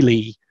a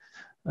daily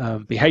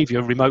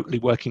behavior, remotely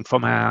working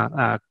from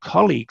our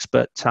colleagues,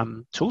 but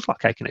tools like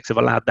Aconex have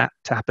allowed that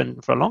to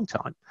happen for a long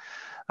time.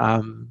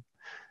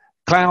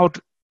 Cloud,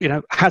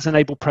 has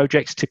enabled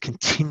projects to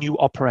continue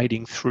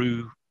operating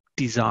through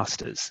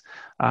disasters.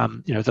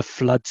 The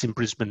floods in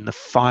Brisbane, the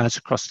fires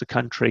across the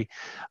country,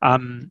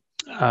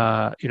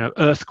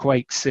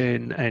 earthquakes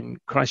in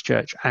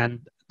Christchurch,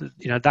 and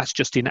that's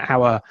just in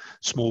our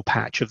small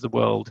patch of the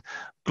world.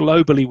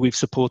 Globally, we've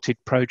supported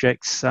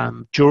projects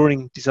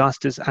during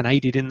disasters and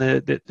aided in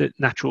the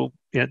natural,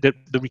 the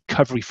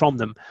recovery from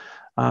them.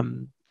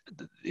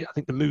 I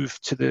think the move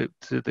to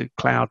the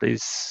cloud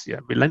is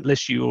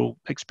relentless. You're all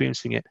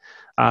experiencing it.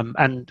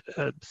 And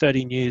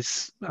 13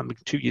 years,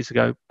 2 years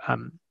ago,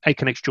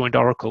 Aconex joined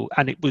Oracle,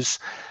 and it was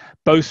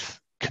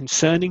both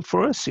concerning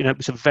for us. It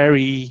was a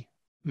very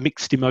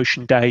mixed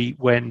emotion day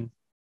when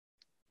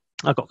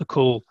I got the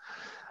call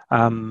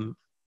from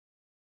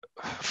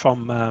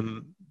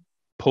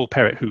Paul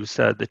Perrett, who's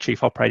the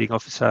Chief Operating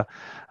Officer,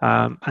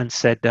 and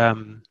said,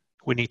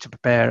 we need to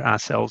prepare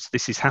ourselves.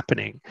 This is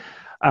happening.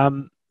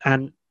 And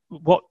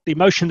what the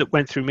emotion that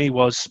went through me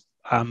was,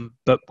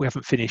 but we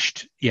haven't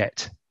finished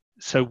yet.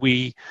 So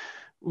we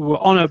were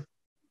on a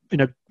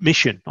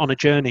mission, on a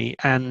journey,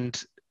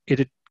 and it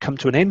had come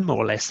to an end, more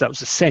or less. That was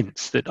the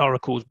sense that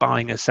Oracle was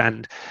buying us,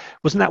 and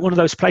wasn't that one of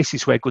those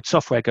places where good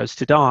software goes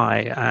to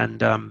die?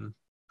 And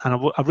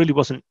I really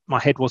wasn't. My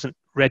head wasn't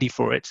ready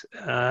for it.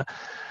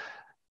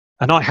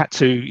 And I had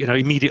to,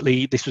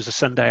 immediately, this was a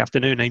Sunday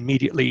afternoon, I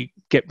immediately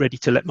get ready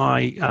to let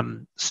my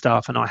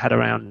staff, and I had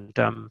around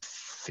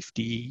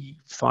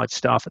 55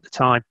 staff at the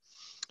time,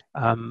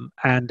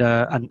 and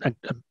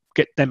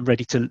get them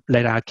ready to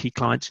let our key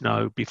clients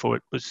know before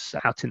it was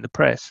out in the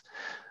press.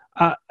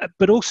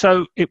 But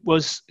also it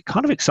was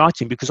kind of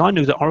exciting because I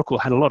knew that Oracle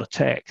had a lot of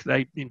tech.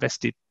 They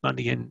invested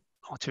money in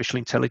artificial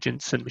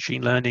intelligence and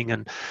machine learning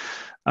and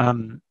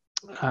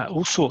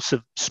all sorts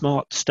of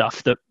smart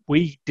stuff that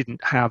we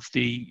didn't have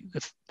the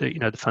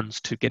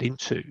funds to get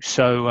into.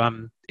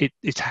 So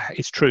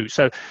it's true.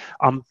 So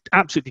I'm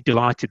absolutely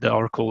delighted that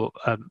Oracle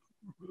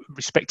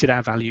respected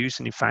our values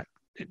and in fact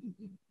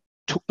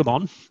took them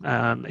on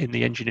in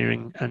the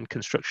engineering and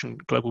construction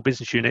global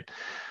business unit,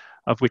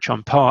 of which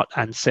I'm part,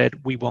 and said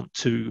we want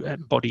to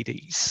embody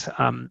these.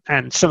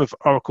 And some of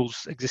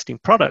Oracle's existing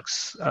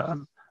products are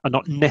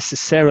not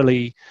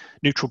necessarily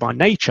neutral by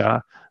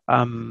nature,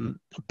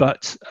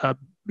 but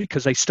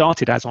because they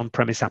started as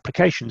on-premise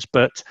applications,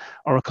 but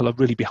Oracle are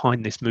really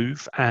behind this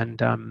move, and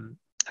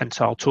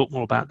so I'll talk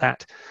more about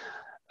that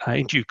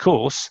in due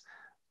course.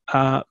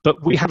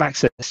 But we have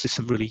access to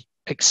some really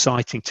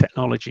exciting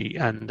technology,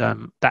 and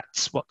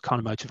that's what kind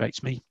of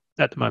motivates me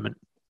at the moment.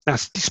 Now,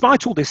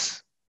 despite all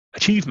this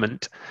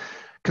achievement,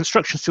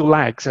 construction still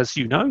lags, as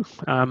you know,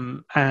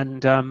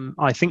 and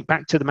I think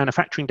back to the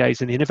manufacturing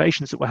days and the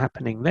innovations that were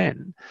happening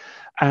then,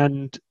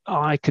 and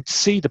I could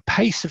see the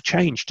pace of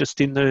change just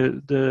in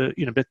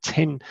the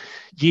 10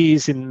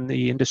 years in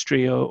the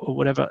industry or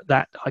whatever,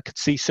 that I could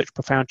see such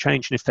profound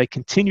change. And if they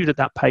continued at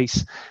that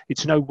pace,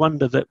 it's no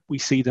wonder that we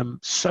see them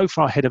so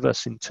far ahead of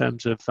us in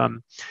terms of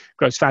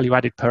gross value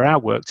added per hour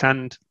worked.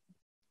 And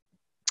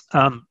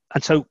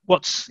so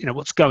what's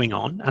going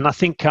on? And I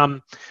think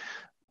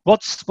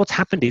what's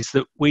happened is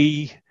that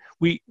we're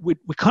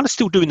kind of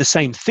still doing the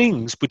same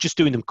things, but just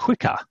doing them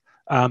quicker.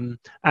 And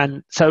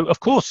so, of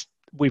course,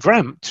 we've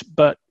ramped,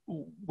 but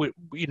we're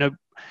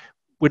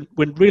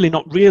really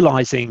not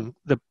realizing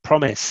the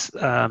promise,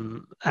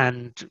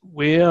 and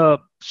we're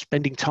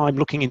spending time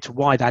looking into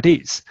why that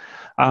is.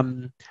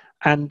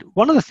 And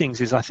one of the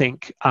things is, I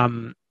think,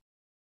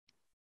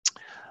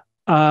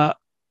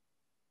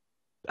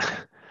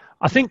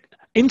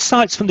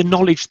 insights from the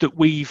knowledge that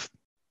we've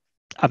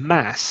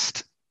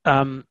amassed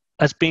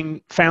has been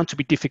found to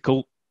be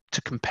difficult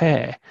to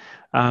compare,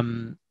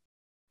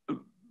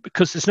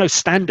 because there's no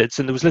standards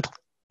and there was little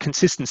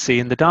consistency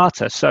in the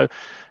data. So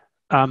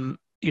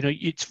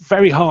it's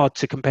very hard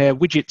to compare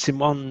widgets in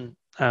one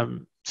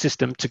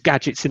system to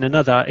gadgets in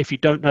another if you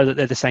don't know that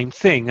they're the same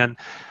thing. And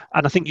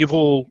I think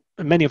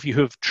many of you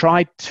who have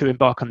tried to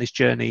embark on this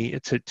journey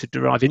to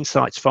derive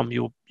insights from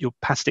your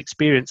past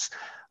experience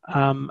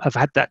have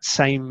had that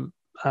same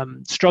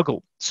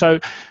struggle. So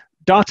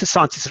data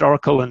scientists at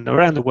Oracle and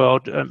around the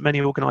world, many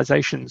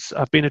organizations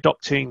have been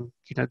adopting,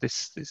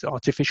 this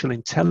artificial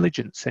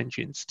intelligence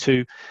engines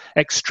to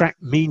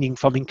extract meaning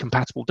from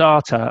incompatible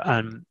data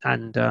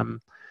and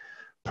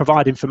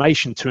provide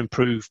information to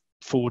improve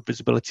forward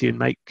visibility and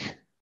make,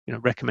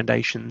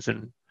 recommendations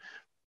and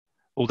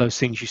all those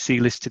things you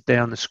see listed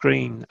there on the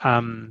screen.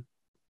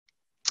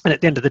 And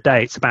at the end of the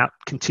day, it's about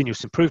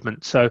continuous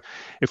improvement. So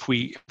if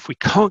we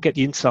can't get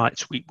the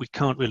insights, we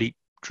can't really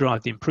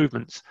drive the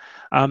improvements.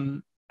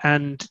 And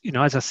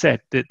as I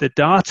said, the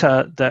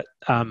data that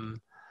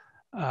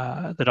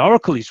that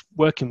Oracle is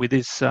working with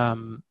is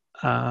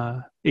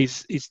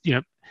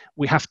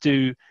we have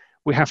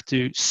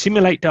to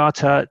simulate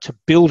data to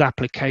build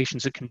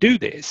applications that can do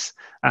this,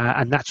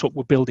 and that's what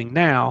we're building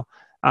now.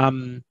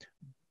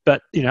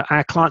 But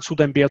our clients will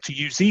then be able to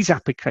use these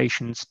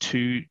applications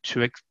to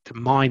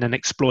mine and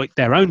exploit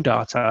their own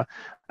data,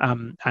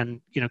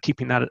 and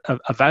keeping that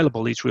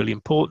available is really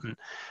important.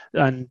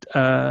 And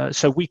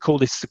so we call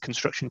this the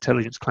Construction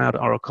Intelligence Cloud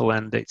at Oracle,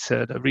 and it's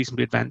at a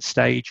reasonably advanced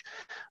stage,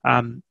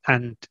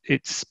 and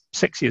it's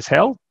sexy as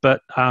hell.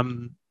 But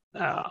I'm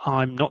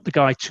not the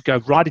guy to go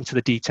right into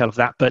the detail of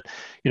that. But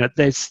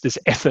there's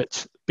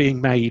effort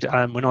being made,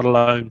 and we're not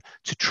alone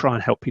to try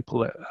and help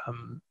people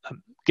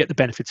get the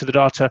benefits of the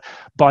data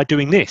by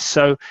doing this.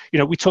 So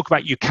we talk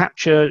about you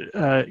capture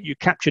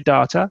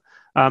data,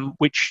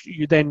 which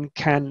you then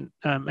can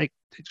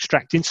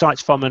extract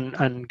insights from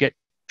and get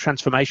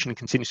transformation and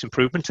continuous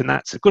improvement, and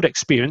that's a good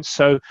experience.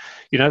 So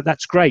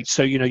that's great.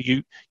 So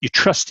you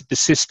trusted the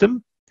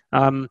system.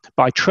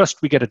 By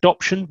trust we get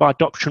adoption. By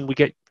adoption we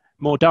get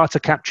more data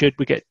captured.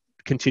 We get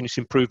continuous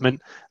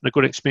improvement, and a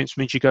good experience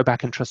means you go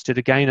back and trust it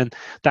again. And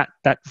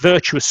that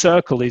virtuous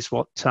circle is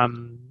what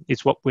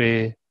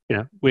we're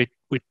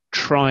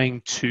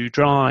trying to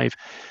drive.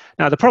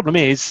 Now the problem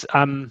is,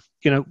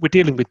 we're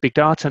dealing with big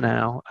data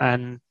now,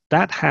 and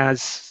that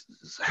has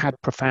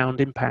had profound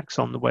impacts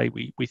on the way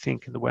we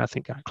think and the way I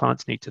think our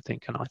clients need to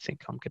think. And I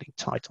think I'm getting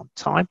tight on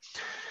time.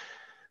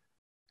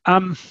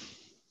 And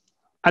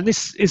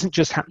this isn't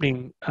just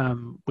happening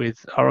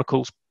with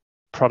Oracle's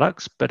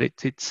products, but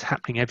it's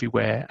happening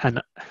everywhere.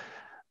 And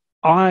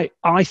I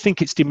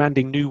think it's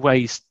demanding new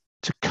ways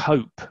to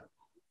cope,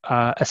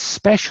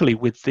 especially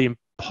with the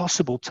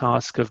impossible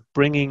task of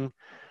bringing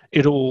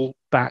it all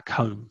back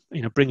home,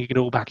 bringing it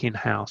all back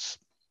in-house.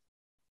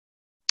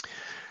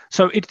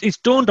 So it's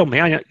dawned on me,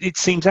 it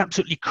seems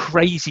absolutely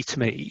crazy to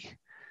me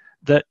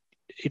that,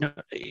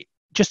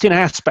 just in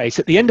our space,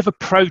 at the end of a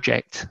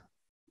project,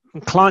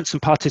 clients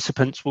and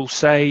participants will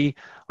say,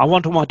 I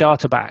want all my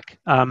data back.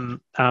 Can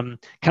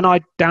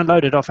I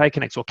download it off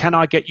Aconex, or can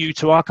I get you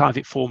to archive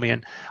it for me?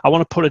 And I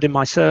want to put it in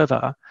my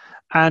server.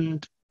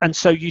 And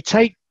so you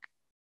take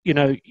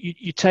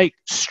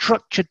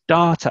structured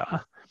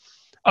data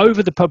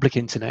over the public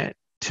internet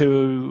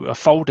to a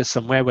folder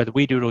somewhere, whether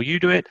we do it or you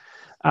do it,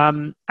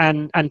 and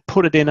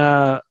put it in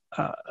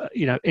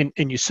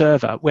in your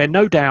server, where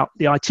no doubt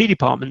the IT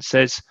department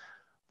says,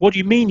 what do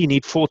you mean you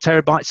need 4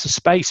 terabytes of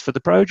space for the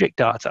project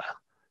data?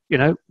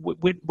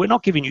 We're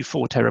not giving you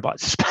 4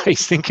 terabytes of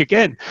space. Think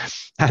again.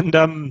 And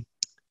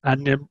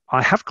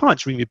I have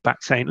clients ring me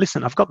back saying,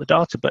 listen, I've got the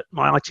data, but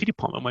my IT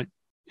department won't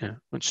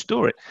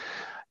store it.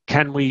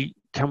 Can we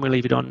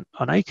leave it on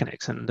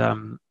Aconex? And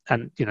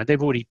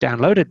they've already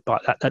downloaded by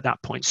at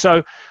that point.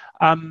 So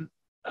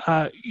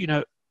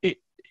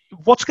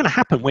what's going to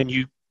happen when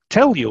you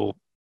tell your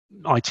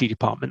IT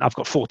department, I've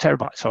got 4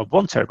 terabytes, or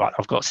 1 terabyte,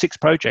 I've got 6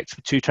 projects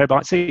for 2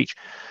 terabytes each?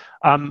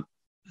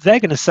 They're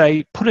going to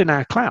say, put it in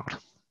our cloud.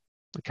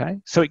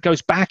 Okay, so it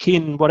goes back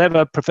in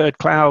whatever preferred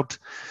cloud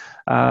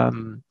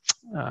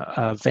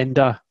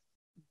vendor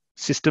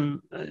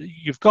system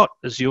you've got,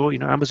 Azure,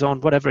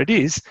 Amazon, whatever it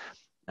is.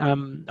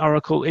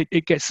 Oracle,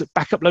 it gets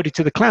back uploaded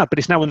to the cloud, but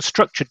it's now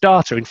unstructured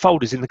data in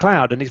folders in the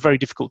cloud, and it's very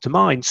difficult to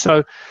mine.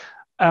 So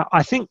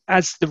I think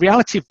as the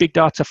reality of big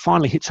data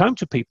finally hits home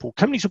to people,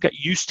 companies will get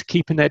used to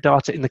keeping their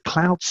data in the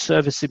cloud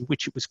service in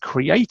which it was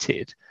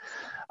created,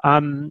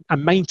 and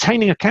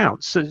maintaining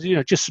accounts, so,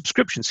 just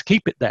subscriptions to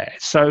keep it there.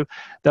 So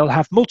they'll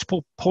have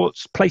multiple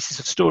places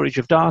of storage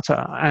of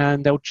data,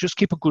 and they'll just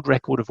keep a good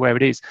record of where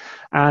it is,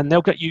 and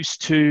they'll get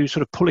used to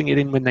sort of pulling it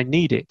in when they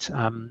need it,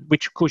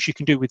 which of course you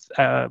can do with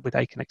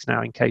Aconex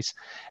now. In case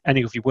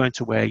any of you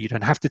weren't aware, you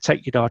don't have to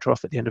take your data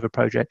off at the end of a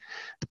project.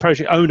 The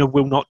project owner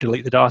will not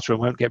delete the data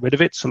and won't get rid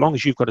of it. So long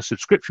as you've got a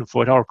subscription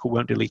for it, Oracle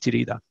won't delete it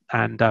either.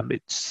 And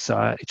it's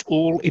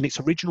all in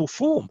its original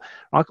form,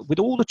 right, with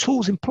all the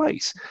tools in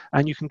place,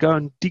 and you can go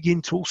and dig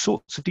into all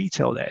sorts of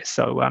detail there.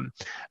 So and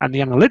the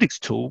analytics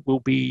tool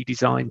will be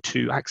designed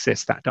to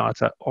access that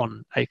data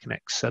on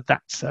Aconex. So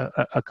that's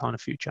a kind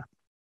of future.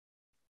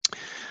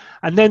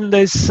 And then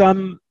there's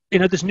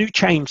there's new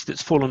change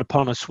that's fallen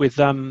upon us with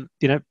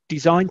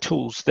design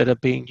tools that are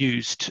being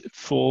used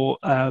for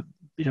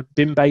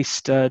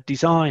BIM-based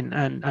design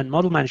and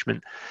model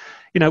management.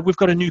 We've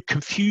got a new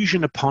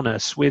confusion upon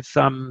us with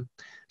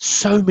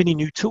so many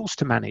new tools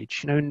to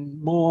manage,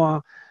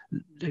 more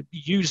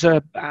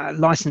user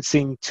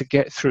licensing to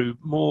get through,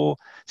 more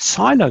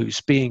silos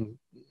being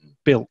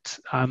built,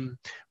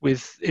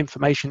 with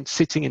information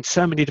sitting in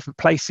so many different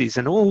places,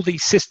 and all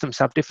these systems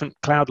have different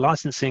cloud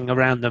licensing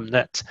around them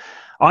that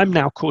I'm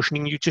now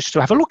cautioning you just to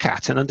have a look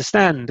at and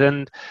understand.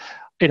 And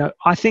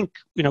I think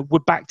we're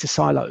back to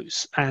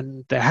silos,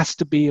 and there has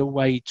to be a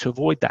way to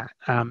avoid that.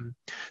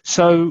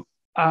 So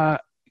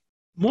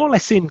more or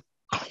less in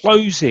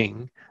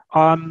closing,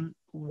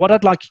 what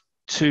I'd like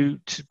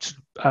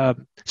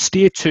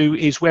steer to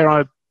is where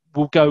I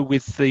will go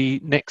with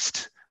the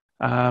next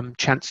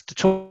chance to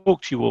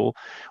talk to you all,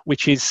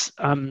 which is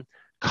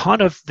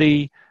kind of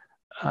the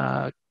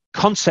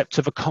concept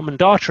of a common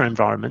data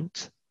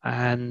environment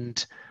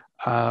and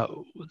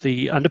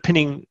the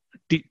underpinning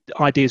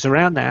ideas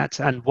around that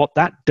and what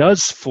that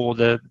does for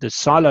the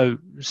silo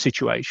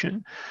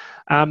situation,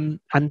 and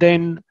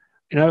then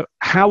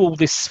how all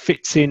this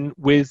fits in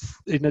with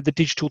the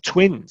digital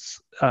twins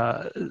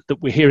that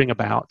we're hearing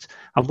about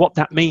and what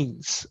that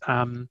means.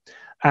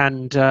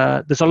 And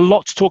there's a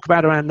lot to talk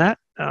about around that.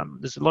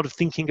 There's a lot of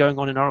thinking going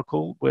on in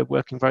Oracle. We're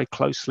working very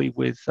closely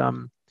with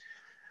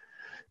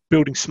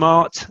Building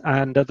Smart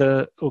and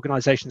other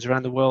organizations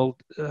around the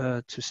world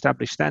to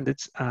establish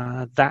standards.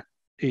 That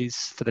is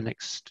for the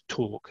next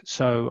talk.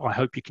 So I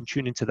hope you can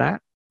tune into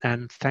that.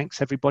 And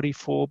thanks everybody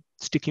for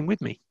sticking with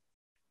me.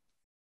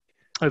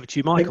 Over to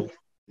you, Michael.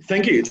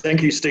 Thank you.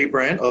 Thank you, Steve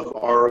Brant of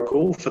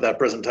Oracle, for that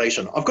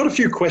presentation. I've got a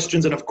few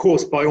questions, and of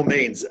course, by all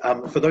means,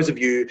 for those of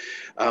you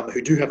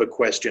who do have a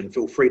question,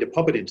 feel free to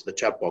pop it into the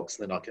chat box,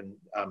 then I can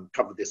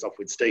cover this off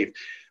with Steve.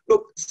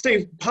 Look,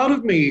 Steve, part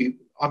of me,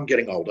 I'm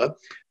getting older,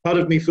 part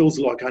of me feels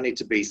like I need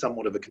to be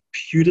somewhat of a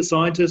computer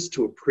scientist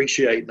to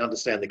appreciate and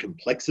understand the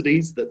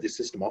complexities that this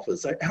system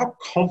offers. So how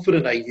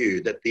confident are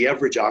you that the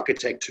average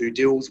architect who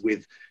deals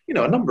with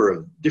a number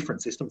of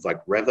different systems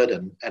like Revit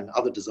and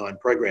other design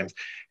programs,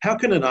 how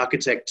can an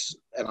architect,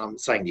 and I'm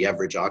saying the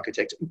average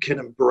architect, can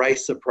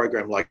embrace a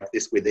program like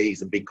this with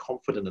ease and be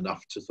confident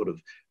enough to sort of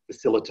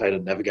facilitate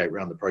and navigate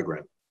around the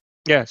program?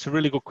 Yeah, it's a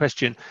really good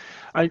question.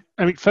 I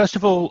mean, first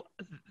of all,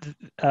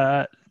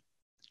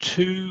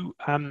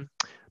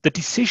 the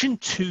decision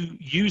to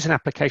use an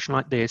application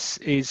like this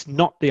is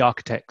not the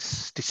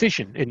architect's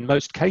decision in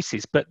most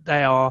cases, but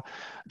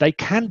they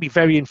can be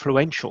very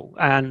influential,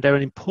 and they're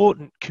an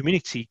important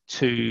community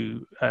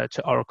to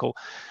Oracle.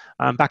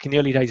 Back in the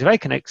early days of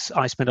Aconex,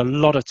 I spent a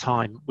lot of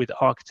time with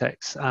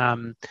architects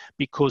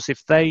because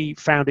if they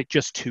found it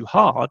just too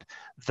hard,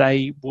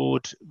 they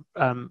would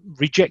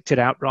reject it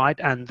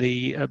outright, and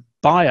the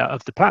buyer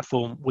of the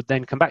platform would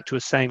then come back to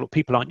us saying, look,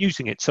 people aren't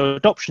using it. So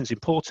adoption is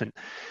important.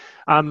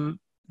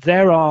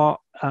 There are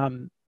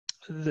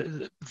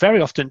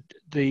very often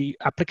the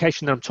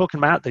application that I'm talking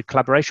about, the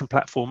collaboration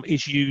platform,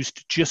 is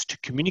used just to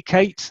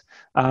communicate,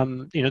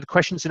 the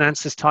questions and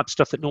answers type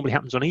stuff that normally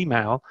happens on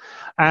email,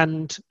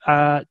 and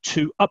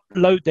to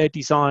upload their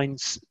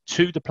designs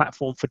to the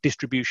platform for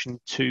distribution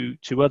to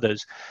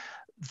others.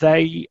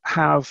 They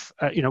have,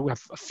 we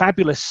have a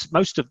fabulous,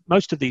 most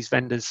of these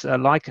vendors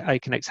like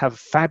Aconex have a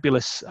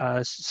fabulous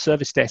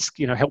service desk,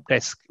 help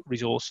desk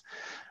resource.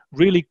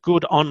 Really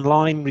good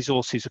online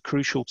resources are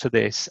crucial to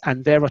this,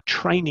 and there are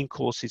training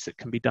courses that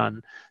can be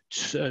done,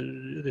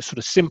 the sort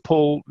of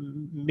simple,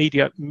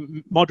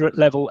 moderate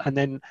level, and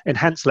then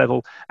enhanced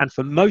level. And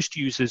for most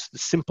users, the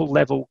simple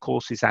level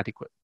course is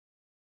adequate.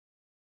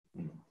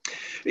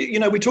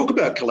 We talk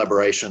about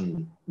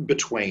collaboration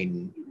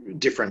between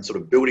different sort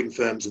of building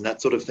firms and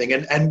that sort of thing.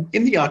 And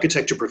in the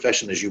architecture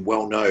profession, as you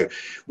well know,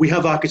 we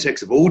have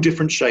architects of all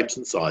different shapes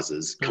and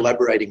sizes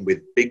collaborating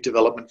with big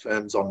development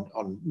firms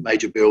on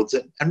major builds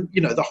and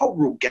the whole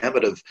real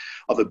gamut of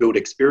a build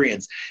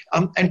experience.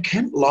 And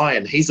Kent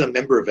Lyon, he's a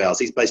member of ours.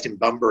 He's based in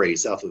Bunbury,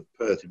 south of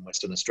Perth in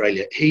Western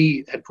Australia.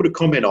 He had put a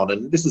comment on,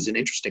 and this is an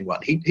interesting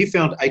one. He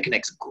found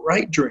Aconex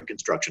great during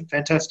construction,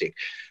 fantastic.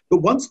 But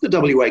once the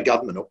WA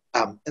government,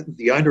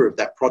 the owner of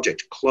that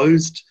project,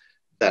 closed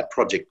that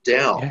project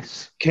down,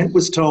 yes, Kent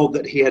was told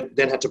that he had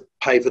to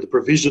pay for the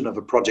provision of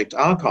a project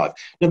archive.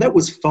 Now, that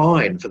was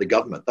fine for the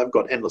government. They've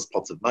got endless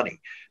pots of money.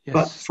 yes.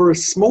 But for a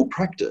small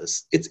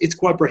practice, it's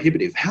quite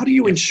prohibitive. How do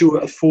you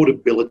ensure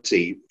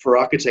affordability for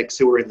architects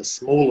who are in the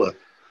smaller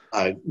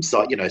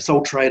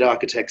sole trade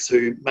architects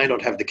who may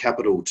not have the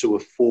capital to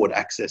afford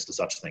access to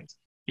such things?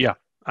 Yeah,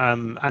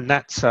 and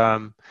that's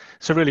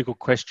it's a really good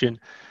question.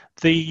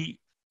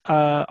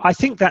 I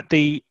think that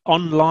the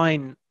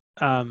online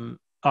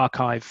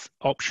archive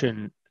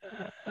option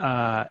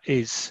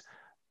is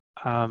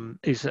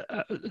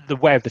the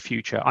way of the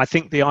future. I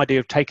think the idea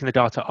of taking the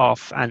data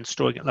off and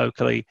storing it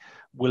locally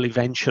will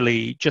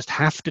eventually just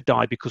have to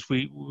die because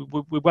we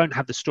won't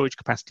have the storage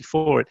capacity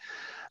for it.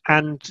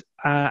 And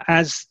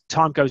as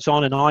time goes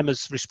on, and I'm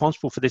as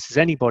responsible for this as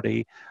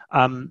anybody,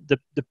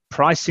 the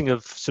pricing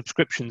of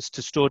subscriptions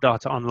to store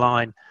data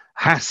online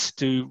has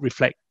to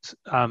reflect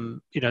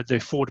the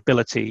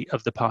affordability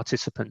of the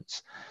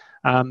participants.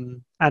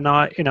 And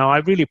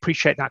I really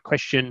appreciate that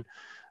question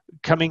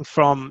coming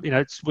from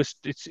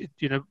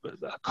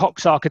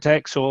Cox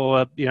Architects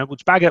or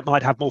Woods Bagot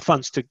might have more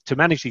funds to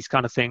manage these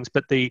kind of things,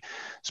 but the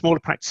smaller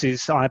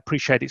practices, I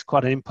appreciate it's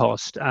quite an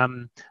impost,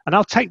 and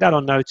I'll take that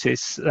on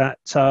notice that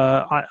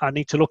I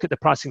need to look at the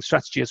pricing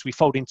strategy as we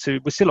fold into,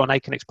 we're still on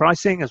Aconex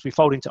pricing, as we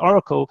fold into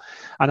Oracle,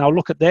 and I'll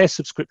look at their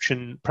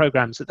subscription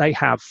programs that they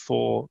have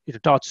for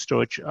data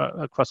storage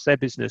across their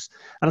business,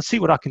 and I'll see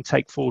what I can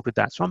take forward with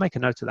that. So I'll make a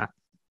note of that.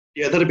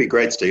 Yeah, that'd be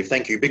great, Steve.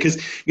 Thank you.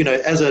 Because,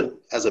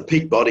 as a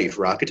peak body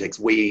for architects,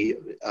 we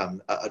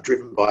are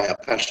driven by our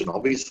passion,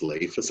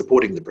 obviously, for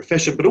supporting the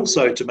profession, but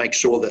also to make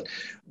sure that,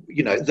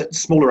 that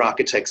smaller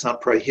architects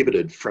aren't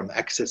prohibited from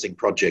accessing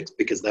projects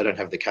because they don't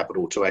have the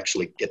capital to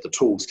actually get the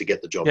tools to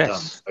get the job done.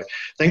 Yes, So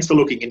thanks for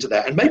looking into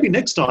that. And maybe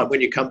next time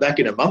when you come back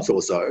in a month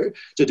or so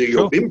to do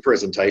your sure, BIM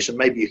presentation,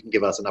 maybe you can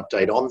give us an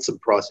update on some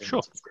pricing and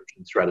sure.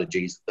 subscription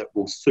strategies that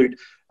will suit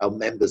our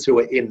members who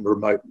are in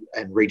remote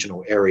and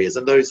regional areas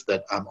and those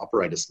that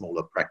operate a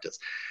smaller practice.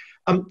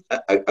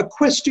 A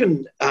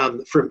question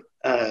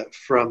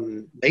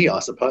from me, I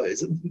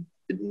suppose.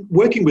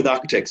 Working with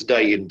architects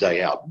day in,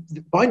 day out,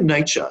 by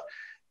nature,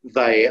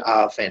 they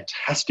are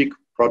fantastic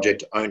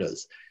project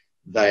owners.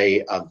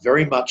 They are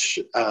very much,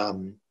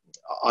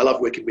 I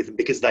love working with them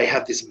because they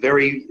have this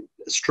very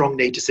strong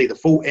need to see the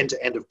full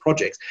end-to-end of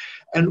projects.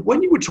 And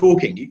when you were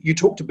talking, you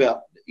talked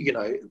about,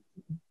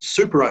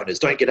 super owners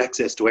don't get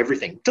access to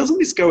everything. Doesn't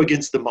this go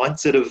against the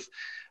mindset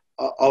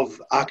of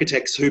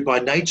architects who by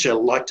nature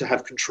like to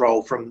have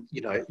control from,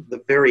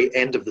 the very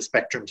end of the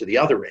spectrum to the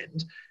other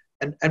end?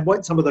 And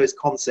won't some of those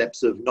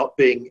concepts of not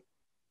being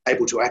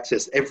able to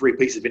access every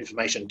piece of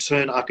information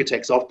turn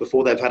architects off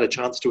before they've had a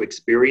chance to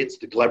experience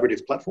the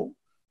collaborative platform?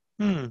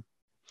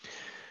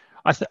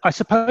 I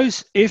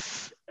suppose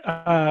if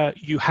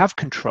you have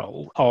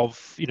control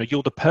of,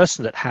 you're the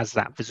person that has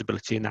that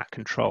visibility and that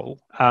control,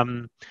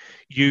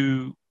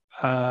 you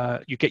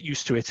get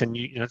used to it, and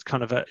it's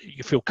kind of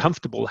you feel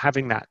comfortable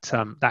having that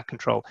that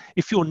control.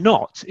 If you're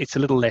not, it's a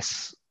little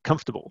less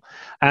comfortable.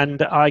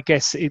 And I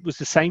guess it was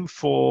the same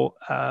for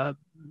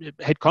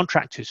head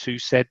contractors who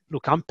said,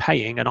 look, I'm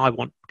paying and I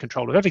want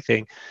control of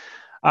everything.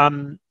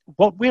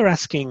 What we're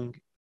asking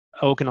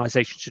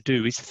organizations to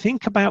do is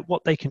think about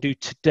what they can do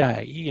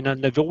today,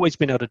 and they've always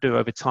been able to do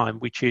over time,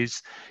 which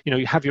is,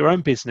 you have your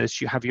own business,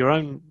 you have your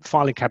own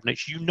filing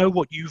cabinets, you know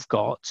what you've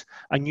got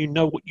and you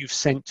know what you've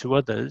sent to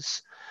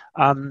others.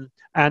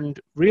 And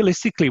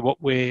realistically, what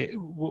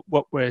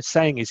we're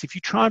saying is, if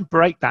you try and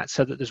break that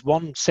so that there's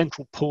one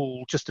central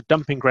pool, just a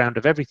dumping ground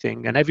of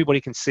everything, and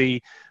everybody can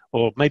see,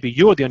 or maybe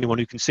you're the only one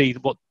who can see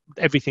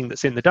everything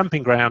that's in the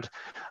dumping ground,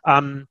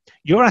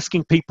 you're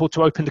asking people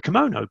to open the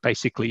kimono.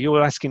 Basically,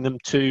 you're asking them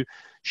to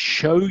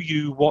show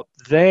you what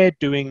they're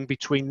doing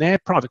between their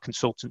private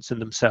consultants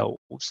and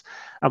themselves,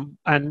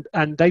 and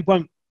they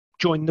won't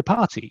join the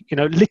party.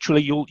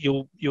 Literally,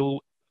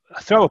 you'll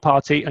throw a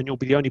party and you'll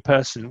be the only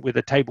person with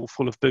a table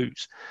full of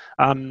booze.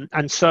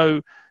 And so,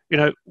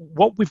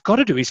 what we've got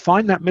to do is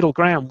find that middle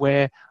ground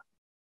where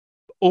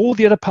all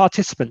the other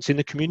participants in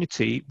the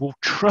community will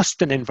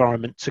trust an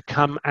environment to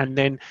come and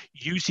then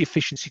use the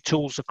efficiency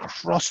tools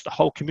across the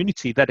whole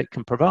community that it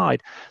can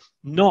provide,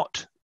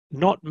 not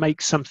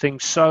make something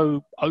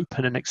so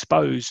open and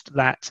exposed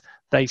that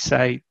they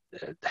say,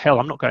 hell,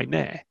 I'm not going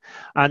there.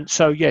 And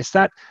so, yes,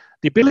 the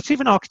ability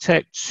of an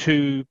architect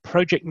to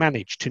project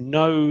manage, to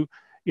know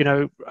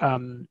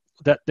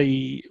that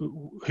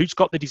who's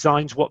got the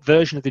designs, what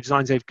version of the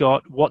designs they've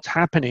got, what's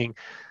happening.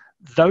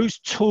 Those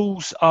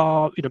tools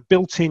are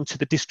built into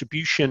the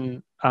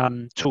distribution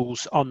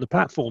tools on the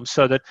platform,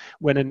 so that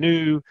when a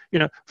new,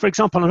 for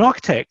example, an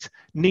architect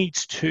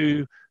needs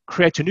to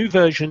create a new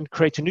version,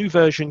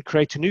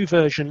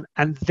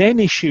 and then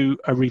issue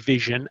a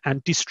revision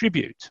and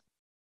distribute.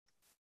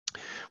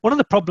 One of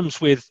the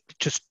problems with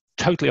just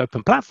totally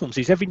open platforms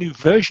is every new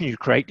version you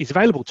create is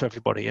available to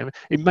everybody. And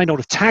it may not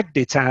have tagged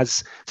it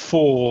as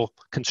for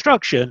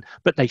construction,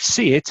 but they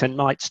see it and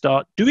might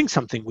start doing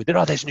something with it.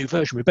 Oh, there's a new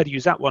version, we better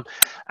use that one.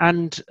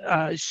 And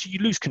so you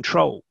lose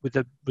control with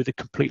the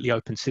completely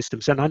open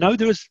systems. And I know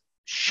there is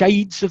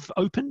shades of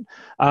open,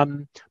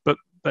 but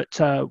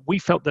we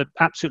felt that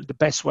absolutely the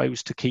best way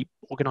was to keep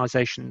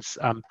organizations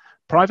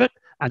private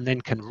and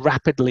then can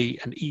rapidly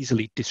and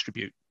easily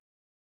distribute.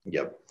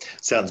 Yep,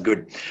 sounds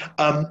good.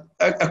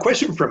 A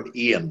question from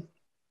Ian,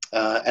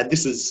 and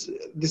this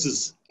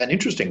is an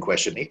interesting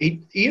question.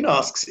 Ian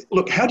asks,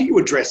 look, how do you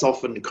address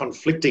often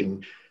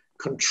conflicting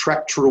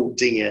contractual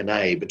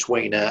DNA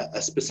between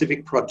a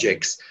specific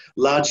project's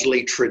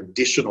largely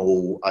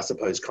traditional, I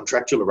suppose,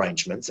 contractual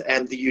arrangements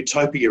and the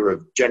utopia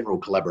of general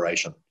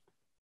collaboration?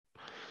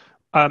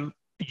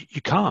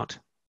 You can't.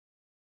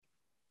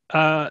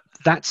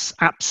 That's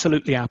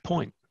absolutely our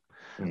point.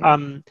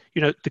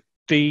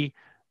 The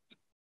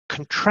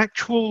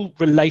contractual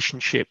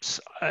relationships,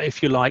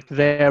 if you like,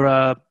 they're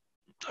a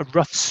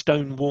rough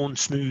stone worn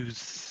smooth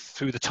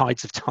through the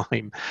tides of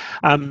time.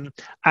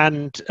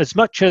 And as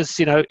much as,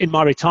 in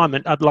my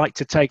retirement, I'd like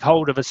to take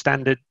hold of a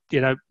standard,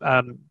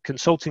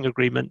 consulting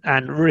agreement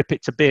and rip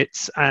it to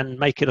bits and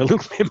make it a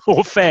little bit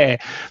more fair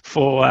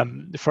for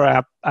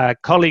our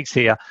colleagues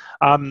here.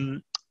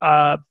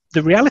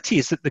 The reality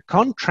is that the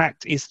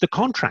contract is the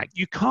contract.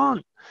 You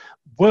can't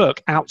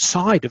work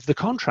outside of the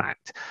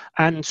contract.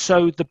 And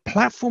so the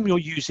platform you're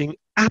using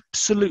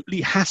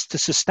absolutely has to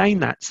sustain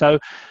that. So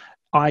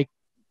I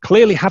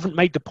clearly haven't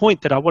made the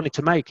point that I wanted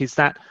to make, is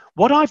that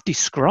what I've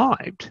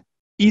described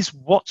is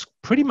what's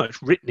pretty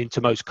much written into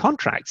most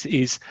contracts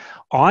is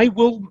I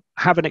will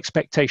have an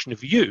expectation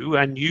of you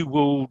and you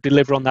will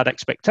deliver on that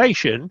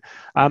expectation,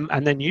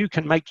 and then you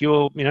can make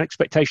your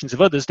expectations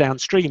of others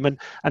downstream,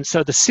 and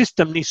so the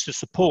system needs to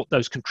support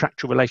those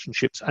contractual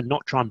relationships and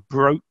not try and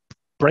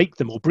break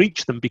them or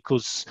breach them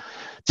because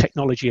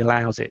technology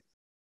allows it.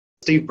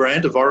 Steve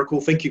Brant of Oracle,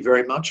 thank you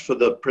very much for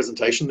the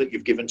presentation that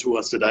you've given to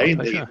us today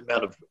and the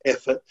amount of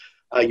effort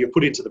you've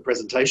put into the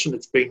presentation.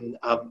 It's been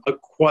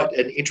quite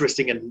an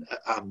interesting and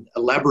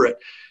elaborate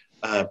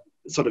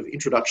sort of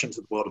introduction to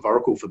the world of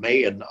Oracle for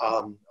me, and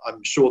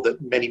I'm sure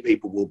that many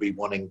people will be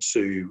wanting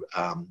to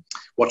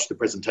watch the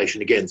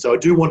presentation again. So I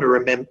do want to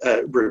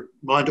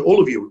remind all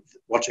of you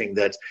watching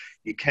that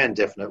you can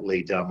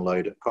definitely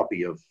download a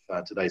copy of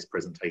today's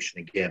presentation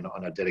again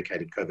on our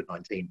dedicated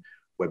COVID-19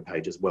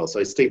 webpage as well.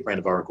 So Steve Brant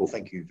of Oracle,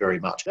 thank you very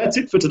much. That's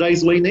it for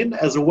today's Lean In.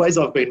 As always,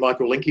 I've been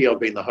Michael Linke. I've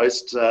been the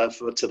host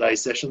for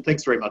today's session.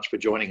 Thanks very much for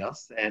joining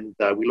us, and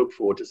we look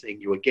forward to seeing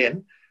you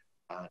again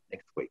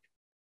next week.